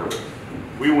drink water.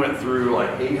 We went through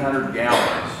like 800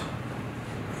 gallons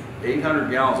and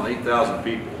 8,000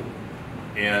 people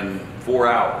in 4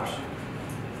 hours.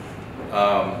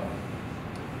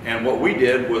 And what we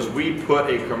did was we put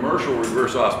a commercial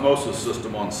reverse osmosis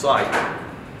system on site,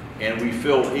 and we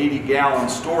filled 80-gallon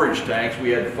storage tanks. We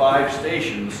had 5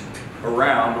 stations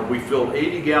around, and we filled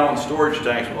 80-gallon storage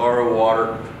tanks with RO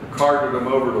water, carted them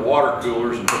over to water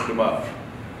coolers, and hooked them up.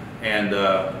 And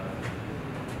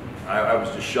I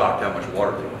was just shocked how much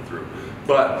water they went through.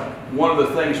 But one of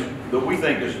the things that we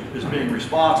think is being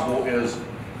responsible is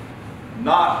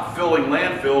not filling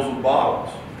landfills with bottles.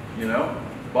 You know,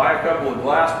 buy a couple of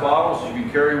glass bottles you can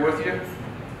carry with you,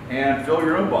 and fill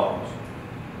your own bottles.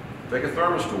 Take a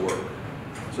thermos to work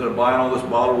instead of buying all this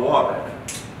bottled water.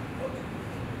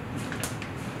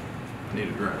 Need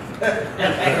a drink.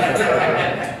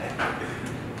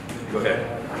 Go ahead.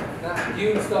 Now, do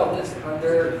you install this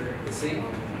under the sink?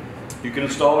 You can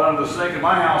install it under the sink. In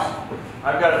my house,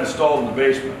 I've got it installed in the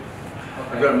basement.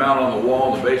 Okay. I've got it mounted on the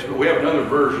wall in the basement. We have another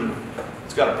version.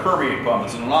 It's got a permeate pump.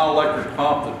 It's a non-electric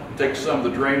pump that takes some of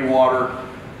the drain water,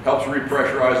 helps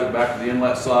repressurize it back to the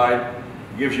inlet side,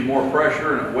 gives you more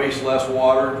pressure, and it wastes less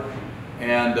water,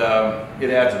 and it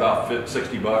adds about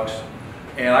 60 bucks.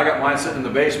 And I got mine sitting in the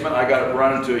basement. I got it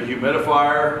running to a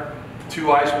humidifier,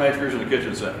 2 ice makers, and a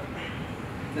kitchen sink.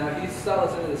 Now, if you install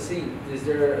this under the sink, is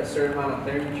there a certain amount of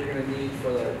clearance you're going to need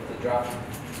for to drop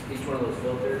each one of those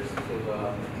filters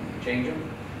to change them?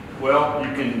 Well,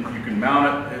 you can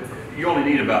mount it. You only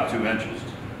need about 2 inches.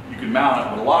 You can mount it,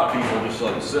 but a lot of people just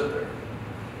let it sit there.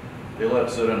 They let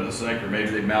it sit under the sink, or maybe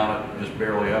they mount it just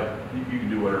barely up. You can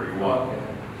do whatever you want.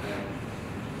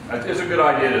 It's a good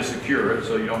idea to secure it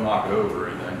so you don't knock it over or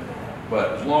anything.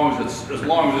 But as long as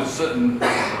it's sitting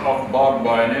off the bottom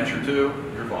by an inch or two,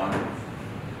 you're fine.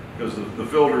 Because the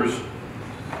filters,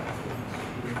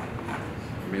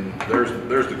 I mean, there's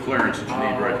the clearance that you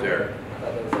need right there.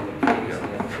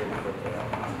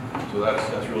 So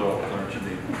that's really all the clearance you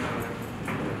need.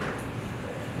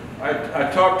 I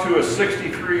talked to a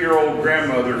 63-year-old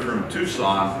grandmother from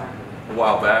Tucson a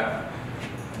while back.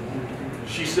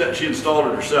 She said she installed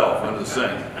it herself under the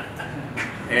sink.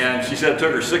 And she said it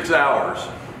took her 6 hours.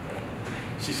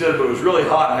 She said, but it was really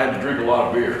hot and I had to drink a lot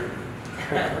of beer.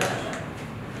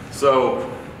 So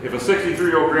if a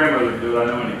 63-year-old grandmother can do it, I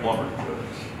know any plumber can do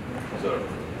it. So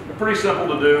pretty simple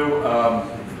to do.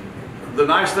 The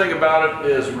nice thing about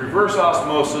it is reverse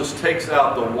osmosis takes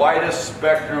out the widest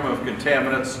spectrum of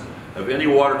contaminants of any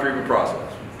water treatment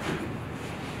process.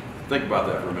 Think about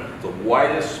that for a minute. The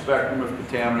widest spectrum of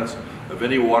contaminants of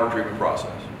any water treatment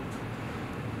process.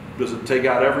 Does it take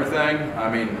out everything?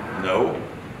 I mean, no.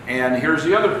 And here's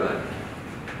the other thing.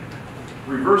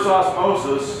 Reverse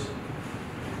osmosis,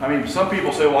 I mean, some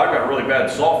people say, well, I've got really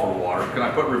bad sulfur water. Can I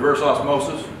put reverse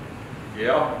osmosis?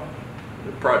 Yeah.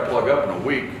 It'll probably plug up in a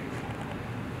week.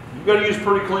 You've got to use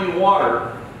pretty clean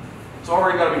water. It's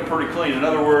already got to be pretty clean. In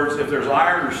other words, if there's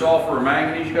iron or sulfur or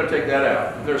manganese, you've got to take that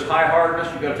out. If there's high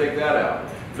hardness, you've got to take that out.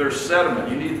 If there's sediment,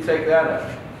 you need to take that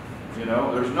out. You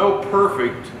know, there's no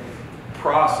perfect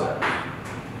process,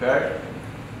 okay?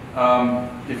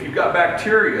 If you've got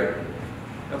bacteria,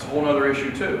 that's a whole other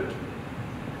issue too.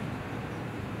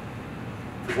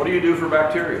 What do you do for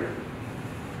bacteria?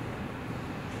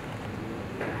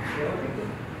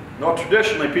 Well,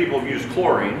 traditionally people have used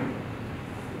chlorine,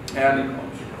 and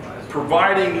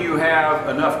providing you have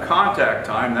enough contact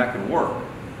time, that can work.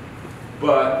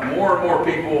 But more and more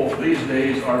people these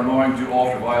days are going to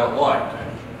ultraviolet light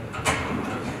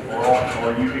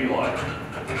or UV light.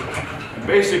 And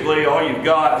basically all you've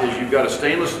got is you've got a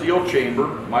stainless steel chamber,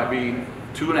 might be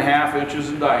 2.5 inches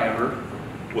in diameter,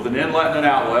 with an inlet and an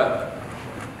outlet.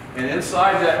 And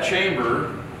inside that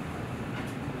chamber,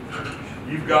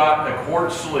 you've got a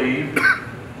quartz sleeve.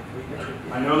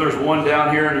 I know there's one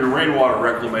down here in your rainwater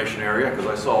reclamation area because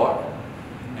I saw it.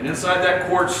 And inside that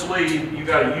quartz sleeve, you've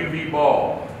got a UV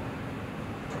bulb.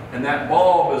 And that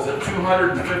bulb is at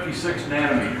 256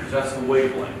 nanometers. That's the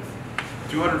wavelength.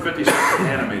 256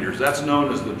 nanometers. That's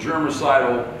known as the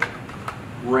germicidal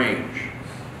range.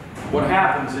 What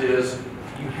happens is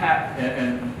you have,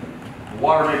 and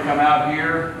water may come out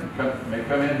here, may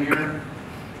come in here.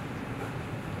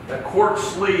 That quartz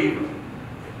sleeve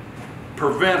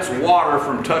prevents water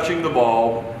from touching the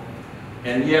bulb,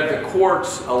 and yet the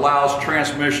quartz allows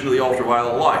transmission of the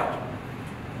ultraviolet light.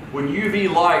 When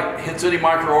UV light hits any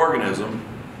microorganism,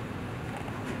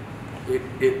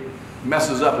 it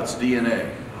messes up its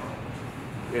DNA.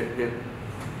 It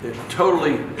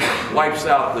totally wipes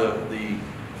out the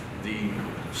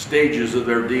stages of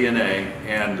their DNA,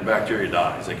 and the bacteria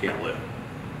dies. They can't live.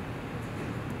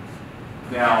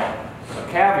 Now, a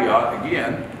caveat,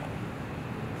 again,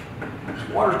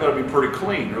 water's got to be pretty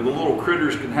clean, or the little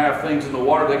critters can have things in the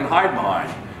water they can hide behind.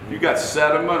 You've got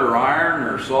sediment or iron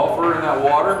or sulfur in that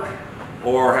water,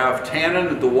 or have tannin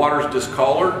that the water's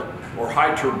discolored, or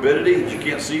high turbidity that you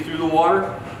can't see through the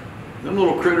water. Them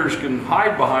little critters can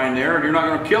hide behind there and you're not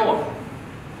going to kill them.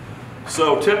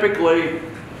 So typically,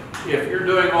 if you're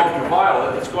doing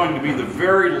ultraviolet, it's going to be the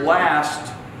very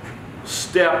last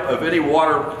step of any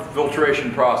water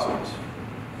filtration process.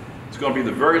 It's going to be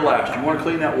the very last. You want to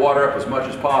clean that water up as much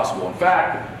as possible. In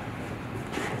fact,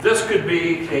 this could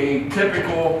be a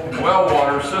typical well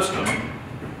water system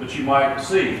that you might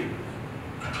see.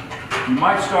 You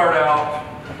might start out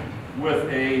with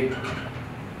a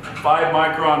 5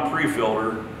 micron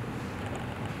pre-filter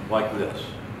like this,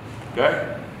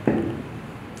 okay?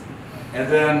 And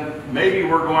then maybe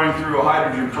we're going through a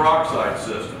hydrogen peroxide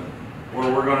system where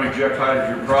we're going to inject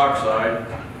hydrogen peroxide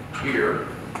here.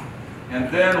 And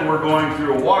then we're going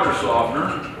through a water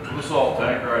softener with a salt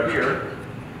tank right here.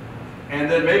 And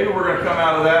then maybe we're going to come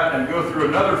out of that and go through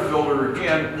another filter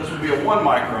again. This would be a 1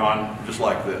 micron, just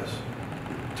like this,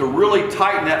 to really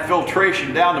tighten that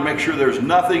filtration down to make sure there's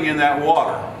nothing in that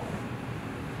water.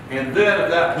 And then at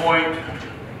that point,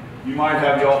 you might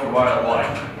have the ultraviolet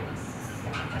light.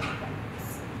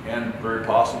 And very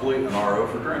possibly an RO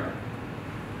for drinking.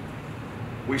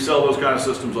 We sell those kind of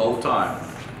systems all the time.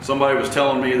 Somebody was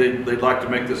telling me they'd like to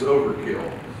make this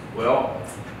overkill. Well,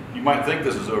 you might think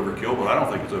this is overkill, but I don't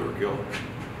think it's overkill.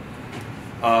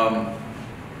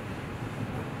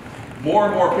 More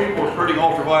and more people are putting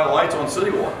ultraviolet lights on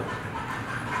city water.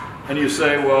 And you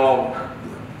say, well,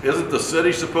 isn't the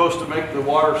city supposed to make the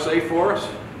water safe for us?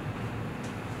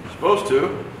 Supposed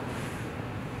to.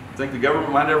 Think the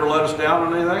government might ever let us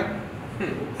down on anything?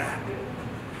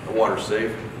 The water's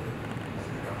safe.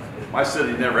 My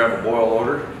city never have a boil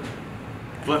order.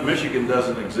 Flint, Michigan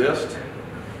doesn't exist.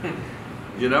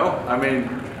 You know, I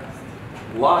mean,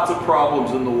 lots of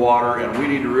problems in the water, and we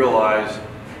need to realize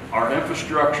our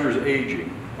infrastructure is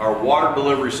aging, our water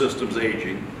delivery system's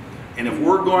aging, and if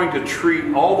we're going to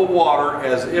treat all the water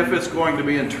as if it's going to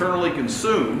be internally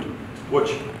consumed,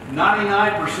 which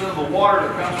 99% of the water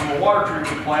that comes from a water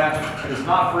treatment plant is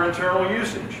not for internal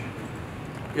usage.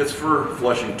 It's for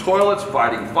flushing toilets,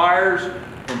 fighting fires,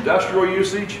 industrial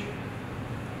usage.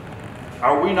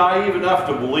 Are we naive enough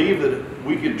to believe that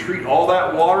we can treat all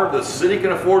that water, the city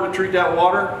can afford to treat that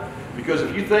water? Because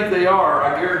if you think they are,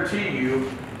 I guarantee you,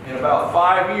 in about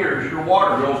 5 years, your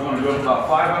water bill is going to go up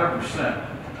about 500%.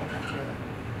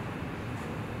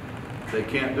 They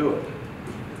can't do it.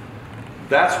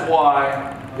 That's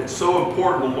why it's so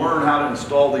important to learn how to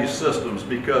install these systems,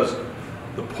 because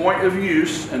the point of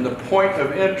use and the point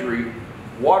of entry,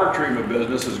 water treatment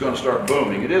business is going to start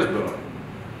booming. It is booming.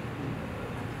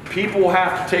 People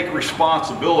have to take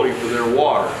responsibility for their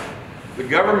water. The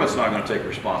government's not going to take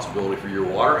responsibility for your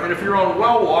water, and if you're on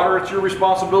well water, it's your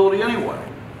responsibility anyway.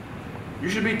 You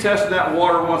should be testing that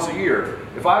water once a year.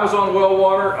 If I was on well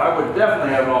water, I would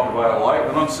definitely have an ultraviolet light,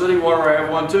 and on city water I have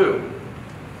one too.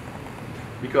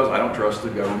 Because I don't trust the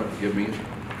government to give me the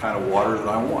kind of water that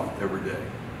I want every day.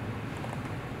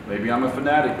 Maybe I'm a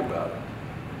fanatic about it.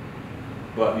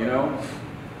 But you know,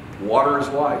 water is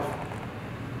life.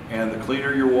 And the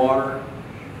cleaner your water,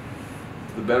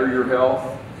 the better your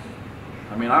health.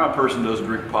 I mean, I'm a person that doesn't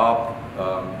drink pop.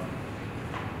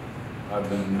 I've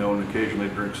been known occasionally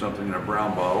to drink something in a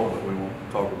brown bottle, but we won't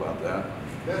talk about that.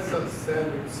 That's a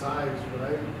standard size,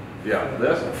 right? Yeah,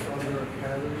 this? Under a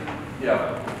calorie.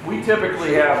 Yeah, we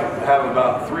typically have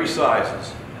about 3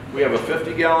 sizes. We have a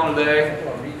 50-gallon a day,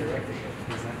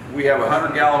 we have a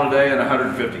 100-gallon a day, and a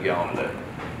 150-gallon a day.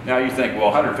 Now you think,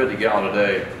 well, 150-gallon a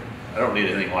day, I don't need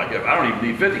anything like that. I don't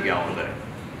even need 50-gallon a day.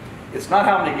 It's not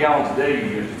how many gallons a day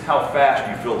you use, it's how fast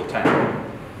you fill the tank.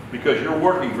 Because you're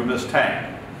working from this tank.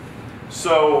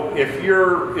 So if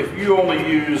you only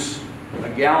use a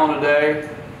gallon a day,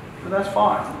 then that's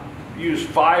fine. Use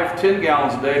 5-10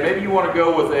 gallons a day. Maybe you want to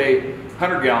go with a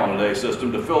 100-gallon a day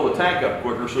system to fill the tank up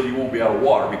quicker so you won't be out of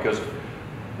water, because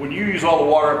when you use all the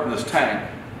water up in this tank,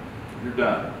 you're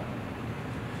done.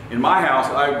 In my house,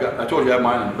 I told you I have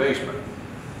mine in the basement.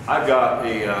 I've got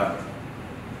a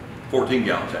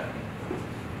 14-gallon tank.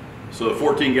 So the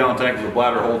 14-gallon tank with a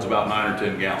bladder holds about 9 or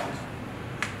 10 gallons.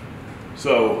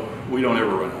 So we don't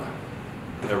ever run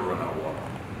out of water.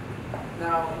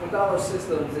 Now, with all those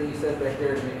systems that you said back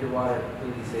there to make your water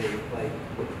completely safe, like,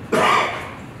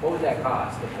 what would that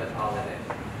cost to put all that in?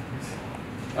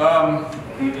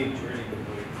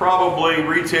 Probably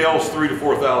retails $3,000 to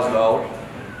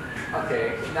 $4,000.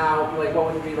 Okay, now, like,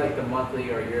 what would be like the monthly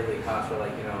or yearly cost for,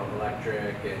 like, you know,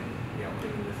 electric and, you know,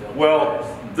 cleaning the filters?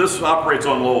 Well, this operates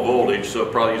on low voltage, so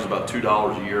it probably uses about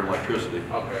 $2 a year in electricity.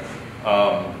 Okay.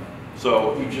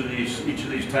 So each of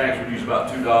these tanks would use about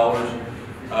 $2.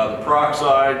 The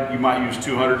peroxide, you might use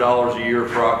 $200 a year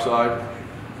of peroxide.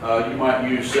 You might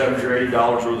use $70 or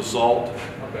 $80 worth of salt.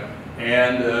 Okay.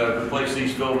 And replace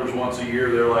these filters once a year.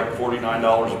 They're like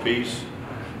 $49 a piece.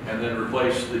 And then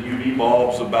replace the UV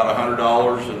bulbs about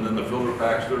 $100, and then the filter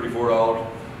pack's $34.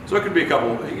 So it could be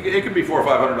it could be $400 or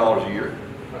 $500 a year.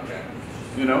 Okay.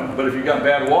 You know, but if you've got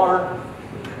bad water,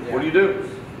 what do you do?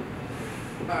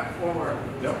 All right, one more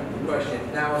Yep. question.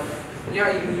 Now, you know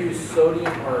how you can use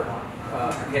sodium or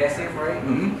potassium, right?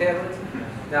 Mhm. Tablets.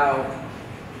 Now,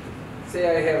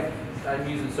 say I'm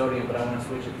using sodium, but I want to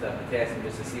switch it to potassium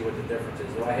just to see what the difference is.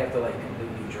 Do I have to like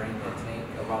completely drain the tank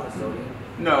of all the sodium?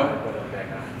 No. Put it back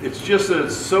on. It's just that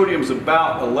sodium's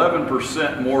about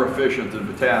 11% more efficient than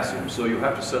potassium, so you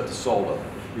have to set the salt up.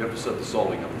 You have to set the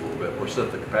salting up a little bit, or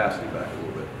set the capacity back a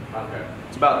little bit. Okay.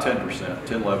 It's about 10%,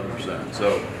 10, 11%.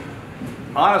 So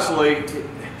honestly,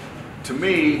 to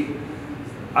me,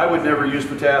 I would never use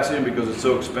potassium because it's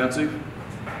so expensive.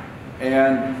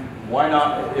 And why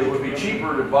not? It would be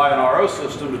cheaper to buy an RO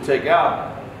system to take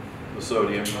out the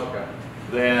sodium Okay.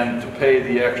 than to pay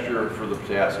the extra for the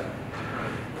potassium.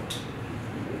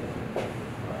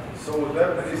 So with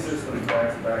that many systems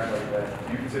back to back like that,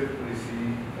 do you typically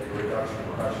see a reduction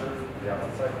in pressure in the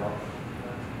outside? No.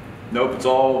 Nope, it's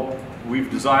all, we've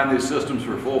designed these systems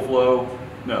for full flow.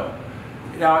 No.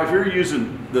 Now, if you're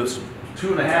using this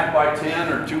 2.5 by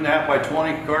 10 or 2.5 by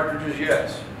 20 cartridges,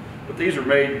 yes. But these are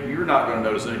made, you're not going to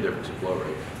notice any difference in flow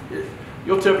rate.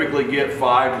 you'll typically get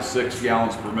 5 to 6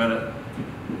 gallons per minute,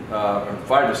 5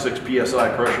 to 6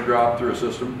 PSI pressure drop through a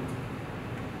system.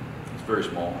 It's very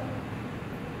small.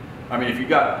 I mean, if you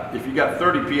got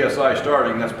 30 PSI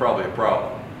starting, that's probably a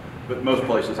problem. But most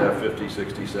places have 50,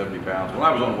 60, 70 pounds. When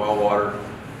I was on well water,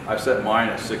 I set mine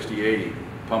at 60, 80.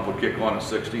 Pump would kick on at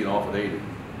 60 and off at 80.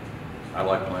 I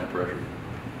like plant pressure.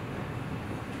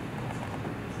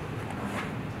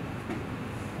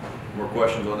 More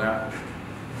questions on that?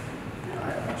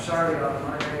 I'm sorry,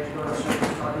 Mark, I had to go to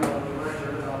something talking about the record.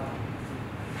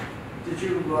 Did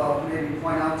you maybe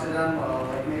point out to them,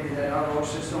 like maybe that RO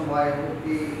system, why it would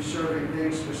be serving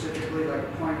things specifically, like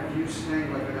a point of use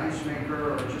thing, like an ice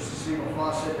maker, or just a single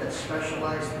faucet that's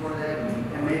specialized for that,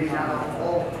 and maybe not a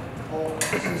whole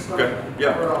system, Okay,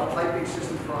 yeah. or a piping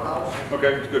system for a house?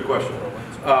 Okay, it's a good question.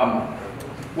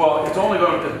 Well,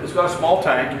 it's got a small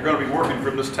tank. You're going to be working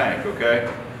from this tank, okay?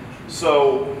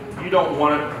 So you don't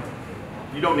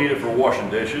need it for washing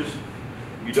dishes.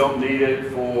 You don't need it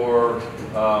for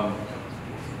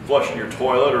flushing your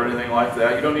toilet or anything like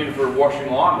that. You don't need it for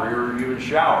washing laundry or even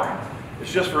showering.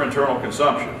 It's just for internal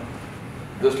consumption,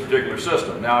 this particular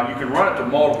system. Now, you can run it to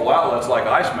multiple outlets like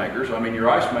ice makers. I mean, your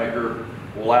ice maker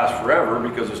will last forever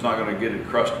because it's not going to get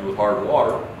encrusted with hard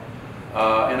water.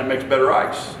 And it makes better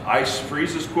ice. Ice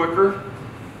freezes quicker.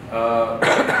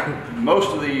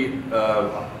 Most of the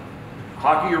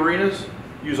hockey arenas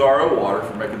use RO water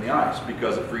for making the ice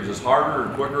because it freezes harder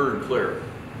and quicker and clearer.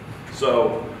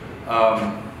 So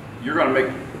you're going to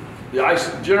make the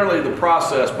ice, generally the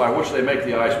process by which they make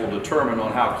the ice will determine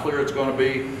on how clear it's going to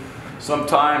be.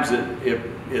 Sometimes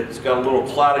it's got a little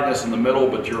cloudiness in the middle,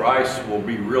 but your ice will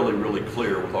be really, really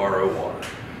clear with RO water.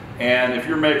 And if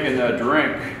you're making a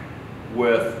drink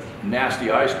with nasty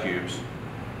ice cubes,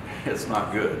 it's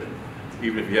not good,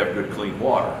 even if you have good clean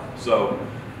water. So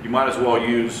you might as well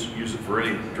use it for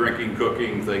any drinking,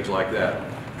 cooking, things like that.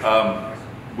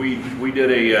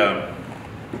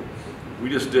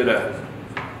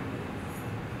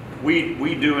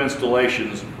 We do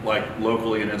installations like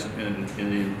locally in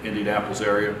the Indianapolis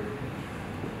area,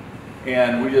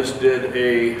 and we just did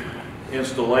a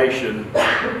installation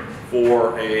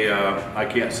for I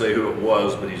can't say who it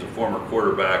was, but he's a former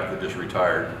quarterback that just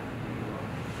retired.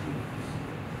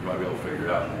 You might be able to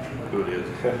figure out who it is.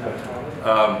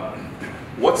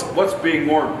 What's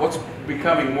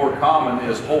becoming more common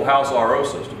is whole house RO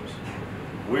systems.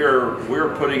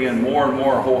 We're putting in more and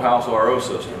more whole house RO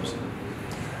systems.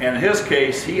 And in his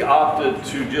case, he opted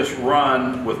to just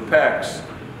run with PEX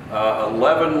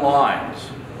 11 lines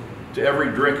to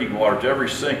every drinking water, to every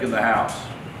sink in the house.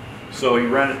 So he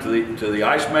ran it to the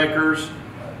ice makers,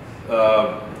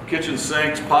 kitchen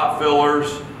sinks, pot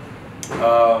fillers,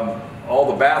 all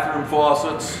the bathroom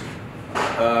faucets,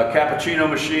 cappuccino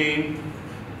machine,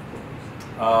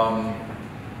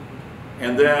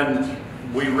 and then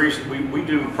we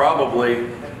do probably,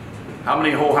 how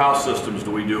many whole house systems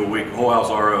do we do a week? Whole house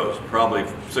ROs, probably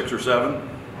 6 or 7.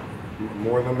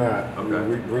 More than that.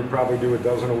 Okay. We probably do a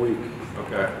dozen a week.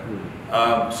 Okay.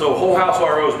 So whole house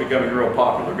RO is becoming real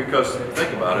popular because,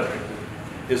 think about it,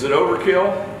 is it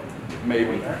overkill?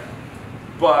 Maybe.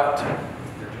 But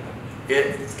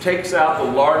it takes out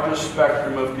the largest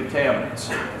spectrum of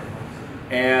contaminants.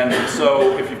 And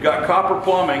so if you've got copper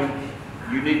plumbing,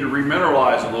 you need to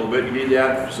remineralize a little bit. You need to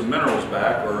add some minerals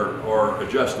back or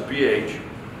adjust the pH.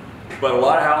 But a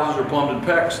lot of houses are plumbed in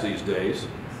PEX these days.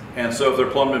 And so if they're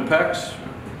plumbed in PEX,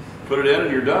 put it in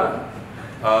and you're done.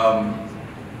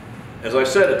 As I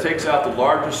said, it takes out the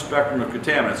largest spectrum of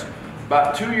contaminants.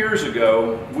 About 2 years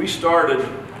ago, we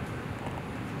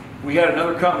had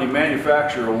another company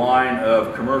manufacture a line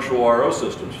of commercial RO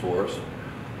systems for us.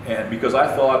 And because I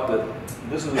thought that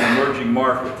this is an emerging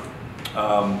market,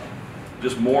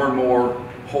 just more and more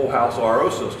whole house RO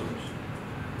systems.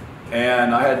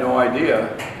 And I had no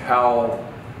idea how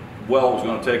well it was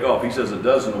going to take off. He says a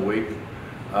dozen a week.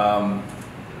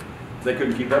 They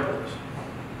couldn't keep up with us.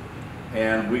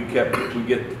 And we get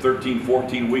 13,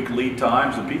 14 week lead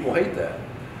times, and people hate that.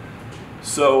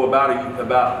 So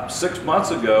about 6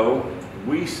 months ago,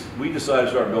 we decided to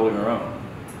start building our own.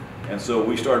 And so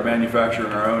we started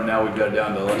manufacturing our own. Now we've got it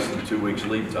down to less than 2 weeks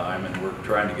lead time, and we're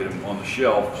trying to get them on the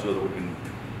shelf so that we can,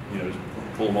 just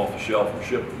pull them off the shelf and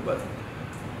ship them. But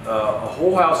a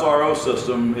whole house RO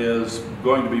system is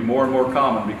going to be more and more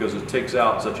common because it takes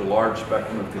out such a large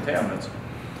spectrum of contaminants.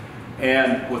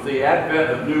 And with the advent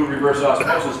of new reverse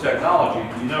osmosis technology,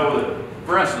 you know that,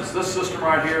 for instance, this system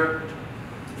right here,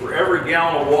 for every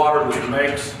gallon of water that it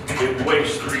makes, it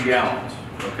wastes 3 gallons,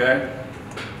 okay?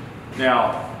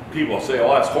 Now, people say,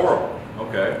 oh, that's horrible,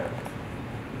 okay?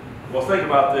 Well, think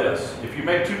about this. If you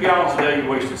make 2 gallons a day, you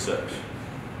wasted 6.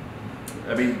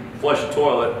 I mean, flush the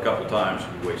toilet a couple times,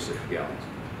 you waste 6 gallons.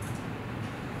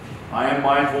 I am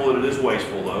mindful that it is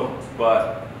wasteful though,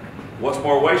 but what's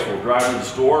more wasteful? Driving to the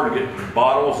store and get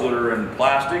bottles that are in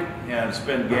plastic and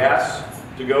spend gas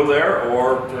to go there,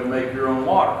 or to make your own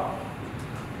water?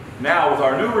 Now, with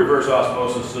our new reverse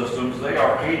osmosis systems, they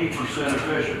are 80%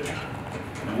 efficient.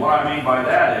 And what I mean by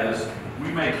that is,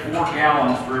 we make 4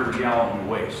 gallons for every gallon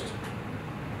we waste.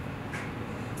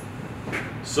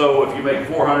 So if you make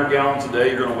 400 gallons a day,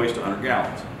 you're going to waste 100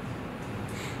 gallons.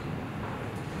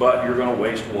 But you're going to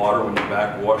waste water when you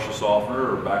backwash a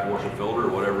softener or backwash a filter or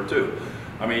whatever too.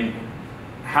 I mean,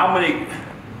 how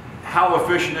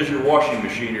efficient is your washing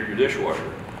machine or your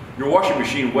dishwasher? Your washing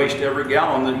machine wastes every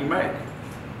gallon that you make.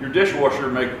 Your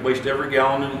dishwasher wastes every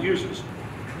gallon that it uses.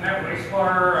 And that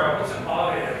wastewater, what's the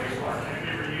quality of that wastewater? Can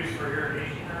it be reused for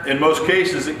irrigation? In most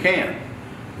cases, it can.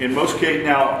 In most cases,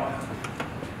 now,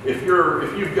 if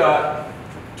you've got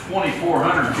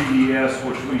 2,400 PDS,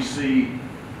 which we see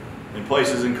in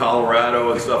places in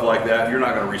Colorado and stuff like that, you're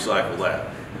not going to recycle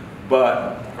that.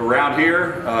 But around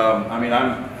here, I mean,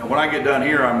 when I get done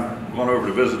here, I'm going over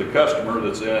to visit a customer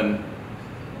that's in,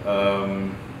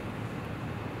 I'll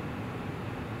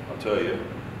tell you.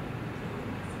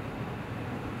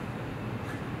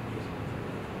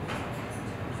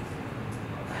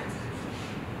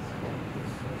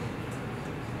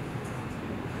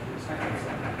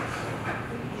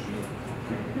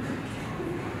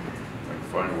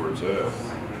 Find where it's at.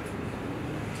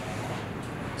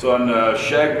 It's on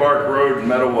Shagbark Road in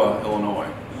Mettawa, Illinois.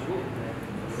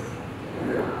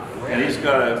 And he's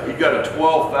got a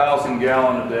 12,000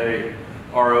 gallon a day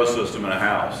RO system in a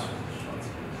house.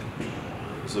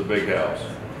 It's a big house,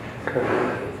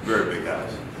 very big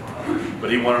house.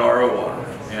 But he wanted RO water,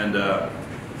 and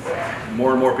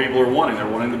more and more people are wanting. They're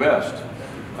wanting the best.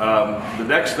 The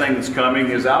next thing that's coming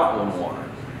is alkaline water,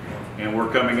 and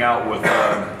we're coming out with.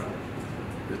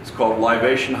 It's called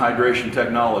Libation Hydration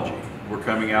Technology. We're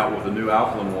coming out with a new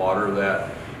alkaline water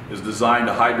that is designed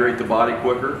to hydrate the body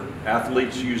quicker.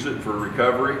 Athletes use it for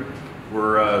recovery.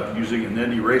 We're using it in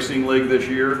Indy Racing League this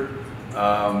year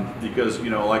because, you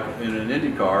know, like in an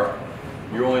Indy car,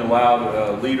 you're only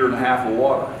allowed 1.5 liters of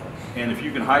water. And if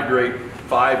you can hydrate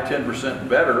 5–10%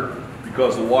 better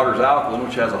because the water's alkaline,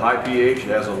 which has a high pH, it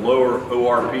has a lower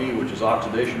ORP, which is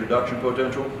oxidation reduction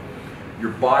potential,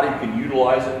 your body can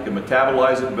utilize it, can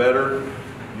metabolize it better,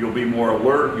 you'll be more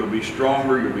alert, you'll be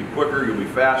stronger, you'll be quicker, you'll be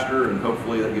faster, and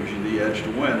hopefully that gives you the edge to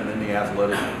win in any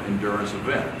athletic endurance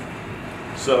event.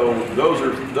 So those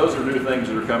are new things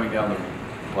that are coming down the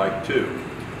pike too.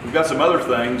 We've got some other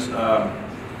things,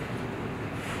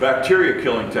 bacteria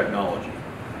killing technology.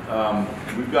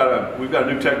 We've got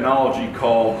a new technology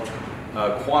called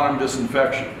quantum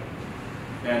disinfection.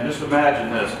 And just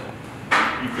imagine this.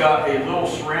 You've got a little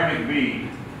ceramic bead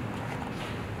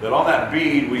that on that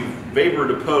bead we've vapor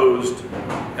deposed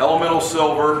elemental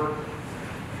silver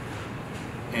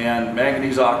and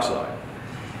manganese oxide,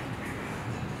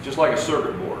 just like a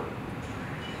circuit board.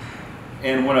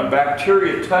 And when a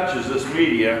bacteria touches this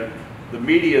media, the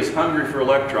media is hungry for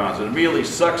electrons. It immediately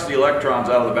sucks the electrons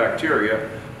out of the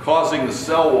bacteria, causing the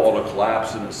cell wall to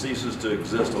collapse, and it ceases to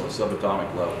exist on a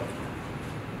subatomic level.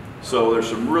 So there's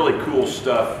some really cool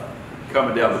stuff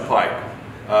coming down the pipe.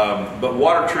 But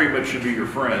water treatment should be your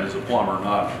friend as a plumber,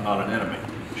 not an enemy.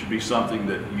 It should be something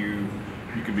that you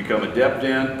can become adept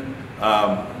in.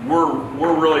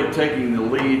 We're really taking the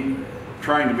lead,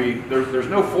 trying to be, there's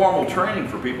no formal training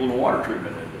for people in the water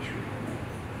treatment industry.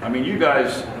 I mean, you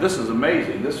guys, this is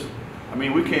amazing. I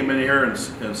mean, we came in here and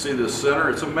see this center,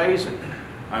 it's amazing.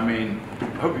 I mean, I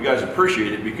hope you guys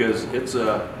appreciate it because this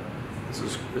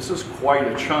is quite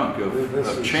a chunk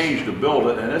of change to build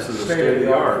it, and this is a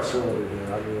state-of-the-art.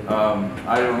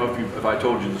 I don't know if I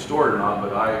told you the story or not,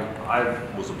 but I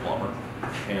was a plumber,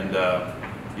 and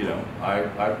you know,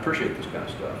 I appreciate this kind of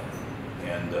stuff,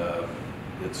 and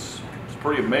it's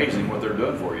pretty amazing what they're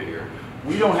doing for you here.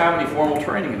 We don't have any formal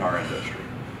training in our industry,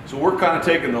 so we're kind of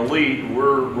taking the lead.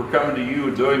 We're coming to you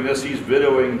and doing this. He's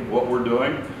videoing what we're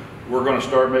doing. We're going to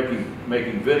start making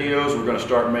videos. We're going to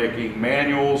start making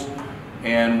manuals.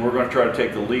 And we're going to try to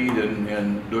take the lead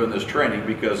in doing this training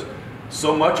because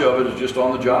so much of it is just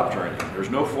on the job training. There's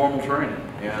no formal training.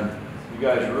 And you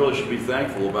guys really should be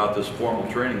thankful about this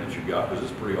formal training that you got because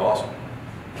it's pretty awesome.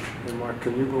 And Mark,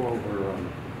 can you go over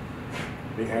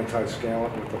the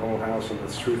anti-scalant with the whole house and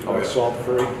the truth about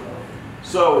salt-free?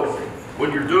 So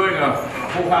when you're doing a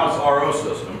whole house RO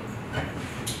system,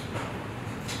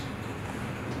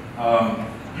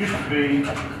 used to be,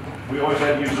 we always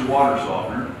had to use the water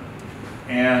softener.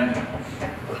 And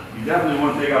you definitely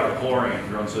want to take out the chlorine if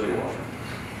you're on city water.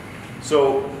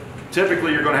 So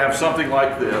typically you're going to have something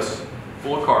like this,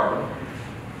 full of carbon.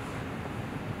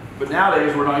 But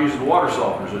nowadays, we're not using water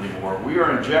softeners anymore. We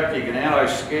are injecting an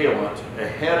anti-scalant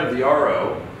ahead of the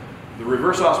RO. The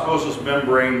reverse osmosis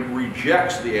membrane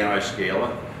rejects the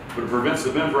anti-scalant, but it prevents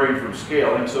the membrane from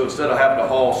scaling. So instead of having to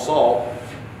haul salt,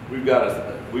 we've got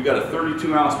a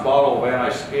 32-ounce bottle of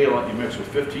anti-scalant you mix with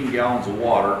 15 gallons of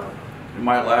water. It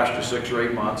might last you 6 or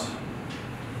 8 months.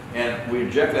 And we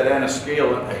inject that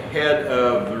anti-scalant ahead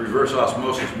of the reverse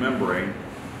osmosis membrane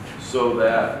so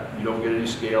that you don't get any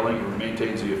scaling. It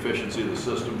maintains the efficiency of the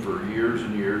system for years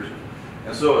and years.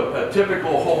 And so a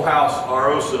typical whole house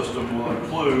RO system will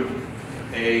include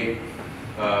a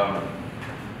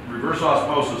reverse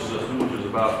osmosis system, which is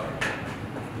about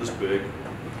this big.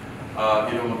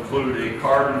 It'll include a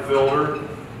carbon filter.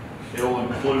 It'll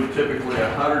include typically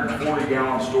a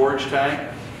 140-gallon storage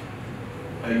tank,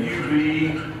 a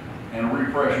UV, and a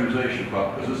repressurization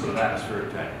pump, because this is an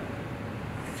atmospheric tank.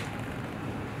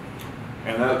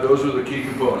 And those are the key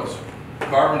components.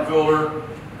 Carbon filter,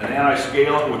 an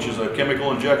anti-scalant, which is a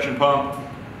chemical injection pump,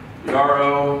 the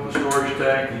RO, the storage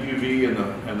tank, the UV,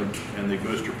 and the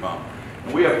booster pump.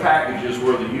 And we have packages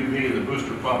where the UV, the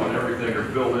booster pump, and everything are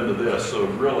built into this. So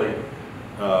really,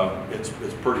 it's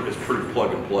pretty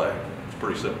plug and play. It's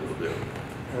pretty simple to do.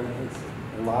 And it's,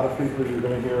 a lot of people, you're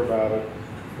going to hear about it.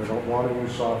 They don't want to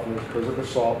use softeners because of the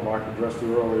salt. Mark addressed it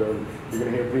earlier. You're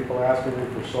going to hear people asking me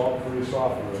for salt-free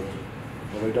softeners.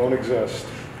 Well, they don't exist.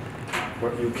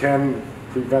 But you can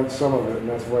prevent some of it, and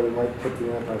that's why they might put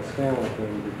the anti-scalant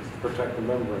in to protect the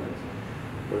membranes.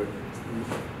 But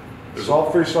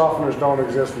salt-free softeners don't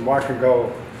exist, and Mark can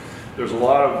go. There's a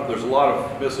lot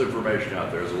of misinformation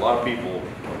out there. There's a lot of people,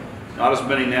 not as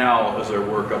many now as there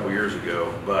were a couple years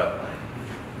ago, but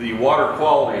the Water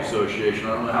Quality Association,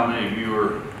 I don't know how many of you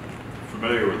are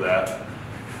familiar with that,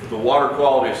 but the Water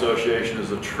Quality Association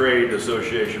is a trade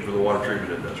association for the water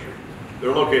treatment industry.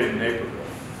 They're located in Naperville,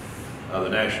 the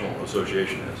National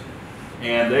Association is.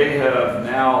 And they have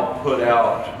now put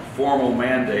out formal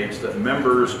mandates that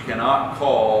members cannot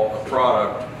call a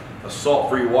product a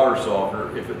salt-free water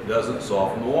softener if it doesn't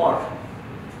soften the water.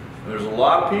 And there's a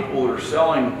lot of people that are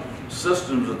selling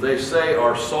systems that they say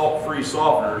are salt-free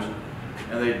softeners,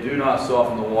 and they do not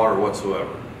soften the water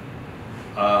whatsoever.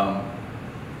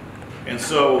 And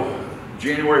so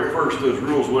January 1st, those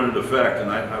rules went into effect,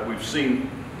 and we've seen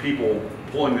people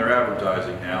pulling their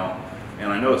advertising now,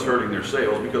 and I know it's hurting their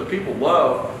sales because people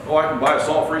love, oh, I can buy a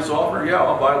salt-free softener? Yeah,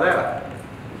 I'll buy that.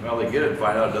 Well, they get it and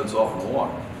find out it doesn't soften the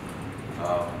water.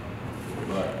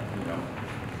 But, you know,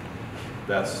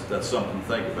 that's something to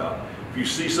think about. If you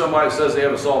see somebody that says they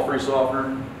have a salt-free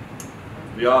softener,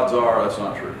 the odds are that's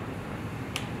not true.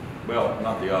 Well,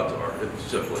 not the odds are, it's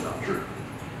simply not true.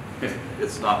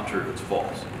 It's not true, it's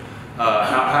false.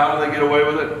 How do they get away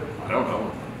with it? I don't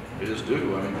know. They just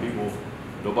do. I mean, people,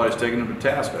 nobody's taking them to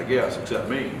task, I guess, except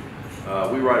me.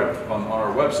 We write on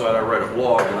our website, I write a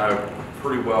blog, and I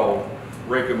pretty well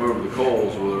rake them over the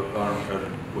coals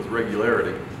with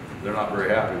regularity. They're not very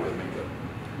happy with me,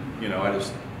 but, you know, I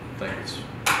just think it's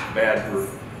bad for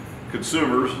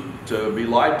consumers to be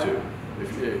lied to.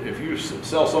 If you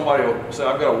sell somebody, say,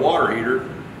 I've got a water heater,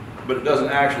 but it doesn't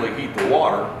actually heat the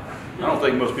water, I don't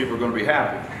think most people are going to be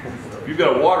happy. If you've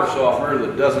got a water softener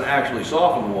that doesn't actually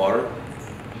soften the water,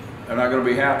 they're not going to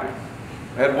be happy.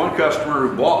 I had one customer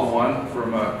who bought one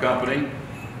from a company,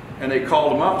 and they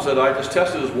called him up and said, I just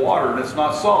tested his water and it's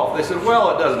not soft. They said,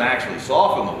 well, it doesn't actually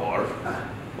soften the water.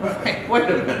 Wait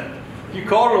a minute. You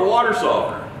called it a water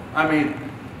softener. I mean,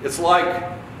 it's like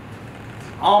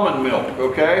almond milk,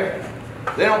 okay?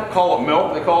 They don't call it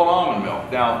milk, they call it almond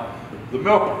milk. Now, the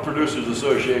Milk Producers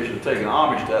Association is taking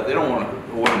homage to that. They don't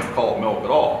want to call it milk at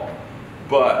all.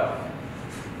 But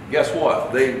guess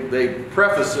what? They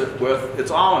preface it with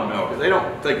it's almond milk. They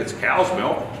don't think it's cow's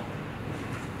milk.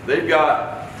 They've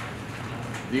got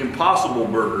the Impossible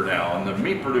Burger now, and the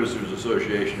Meat Producers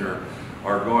Association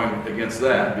are going against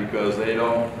that because they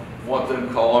don't want them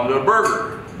calling it a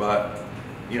burger. But,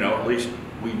 you know, at least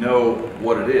we know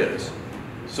what it is.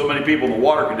 So many people in the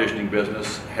water conditioning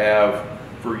business have,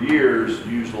 for years,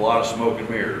 used a lot of smoke and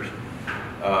mirrors.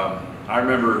 I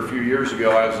remember a few years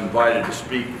ago, I was invited to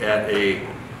speak at a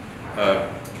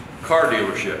car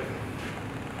dealership.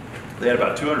 They had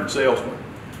about 200 salesmen,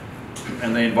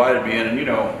 and they invited me in, and you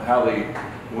know how they,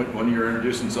 when you're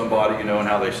introducing somebody, you know, and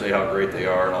how they say how great they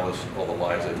are and all the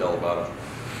lies they tell about them.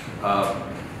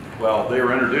 Well, they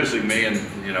were introducing me and,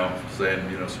 you know, saying,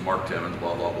 you know, some Mark Timmons,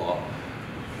 blah, blah, blah.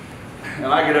 And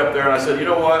I get up there and I said, you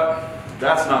know what?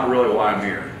 That's not really why I'm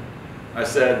here. I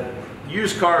said,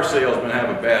 used car salesmen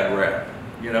have a bad rep.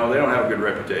 You know, they don't have a good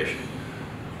reputation.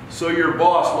 So your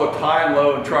boss looked high and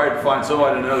low and tried to find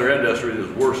somebody in another industry that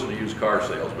was worse than a used car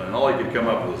salesman, and all he could come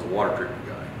up with was a water treatment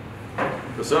guy.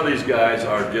 But some of these guys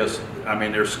are just, I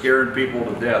mean, they're scaring people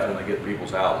to death when they get to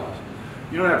people's houses.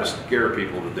 You don't have to scare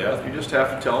people to death, you just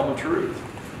have to tell them the truth.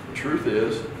 The truth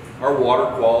is, our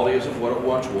water quality isn't what it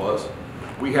once was.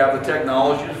 We have the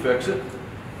technology to fix it,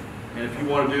 and if you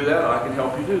want to do that, I can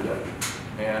help you do that.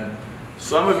 And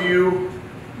some of you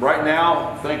right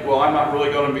now think, well, I'm not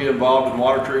really going to be involved in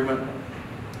water treatment.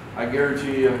 I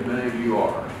guarantee you, many of you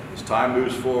are. As time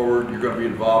moves forward, you're going to be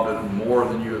involved in it more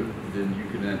than you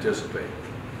can anticipate.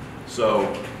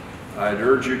 So I'd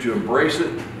urge you to embrace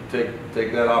it, take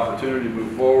that opportunity to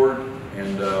move forward,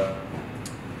 and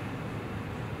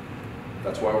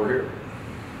that's why we're here.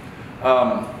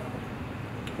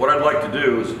 What I'd like to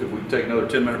do is, if we can take another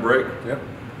 10-minute break, Yep.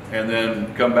 and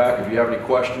then come back. If you have any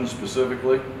questions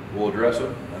specifically, we'll address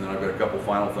them, and then I've got a couple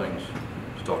final things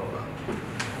to talk about.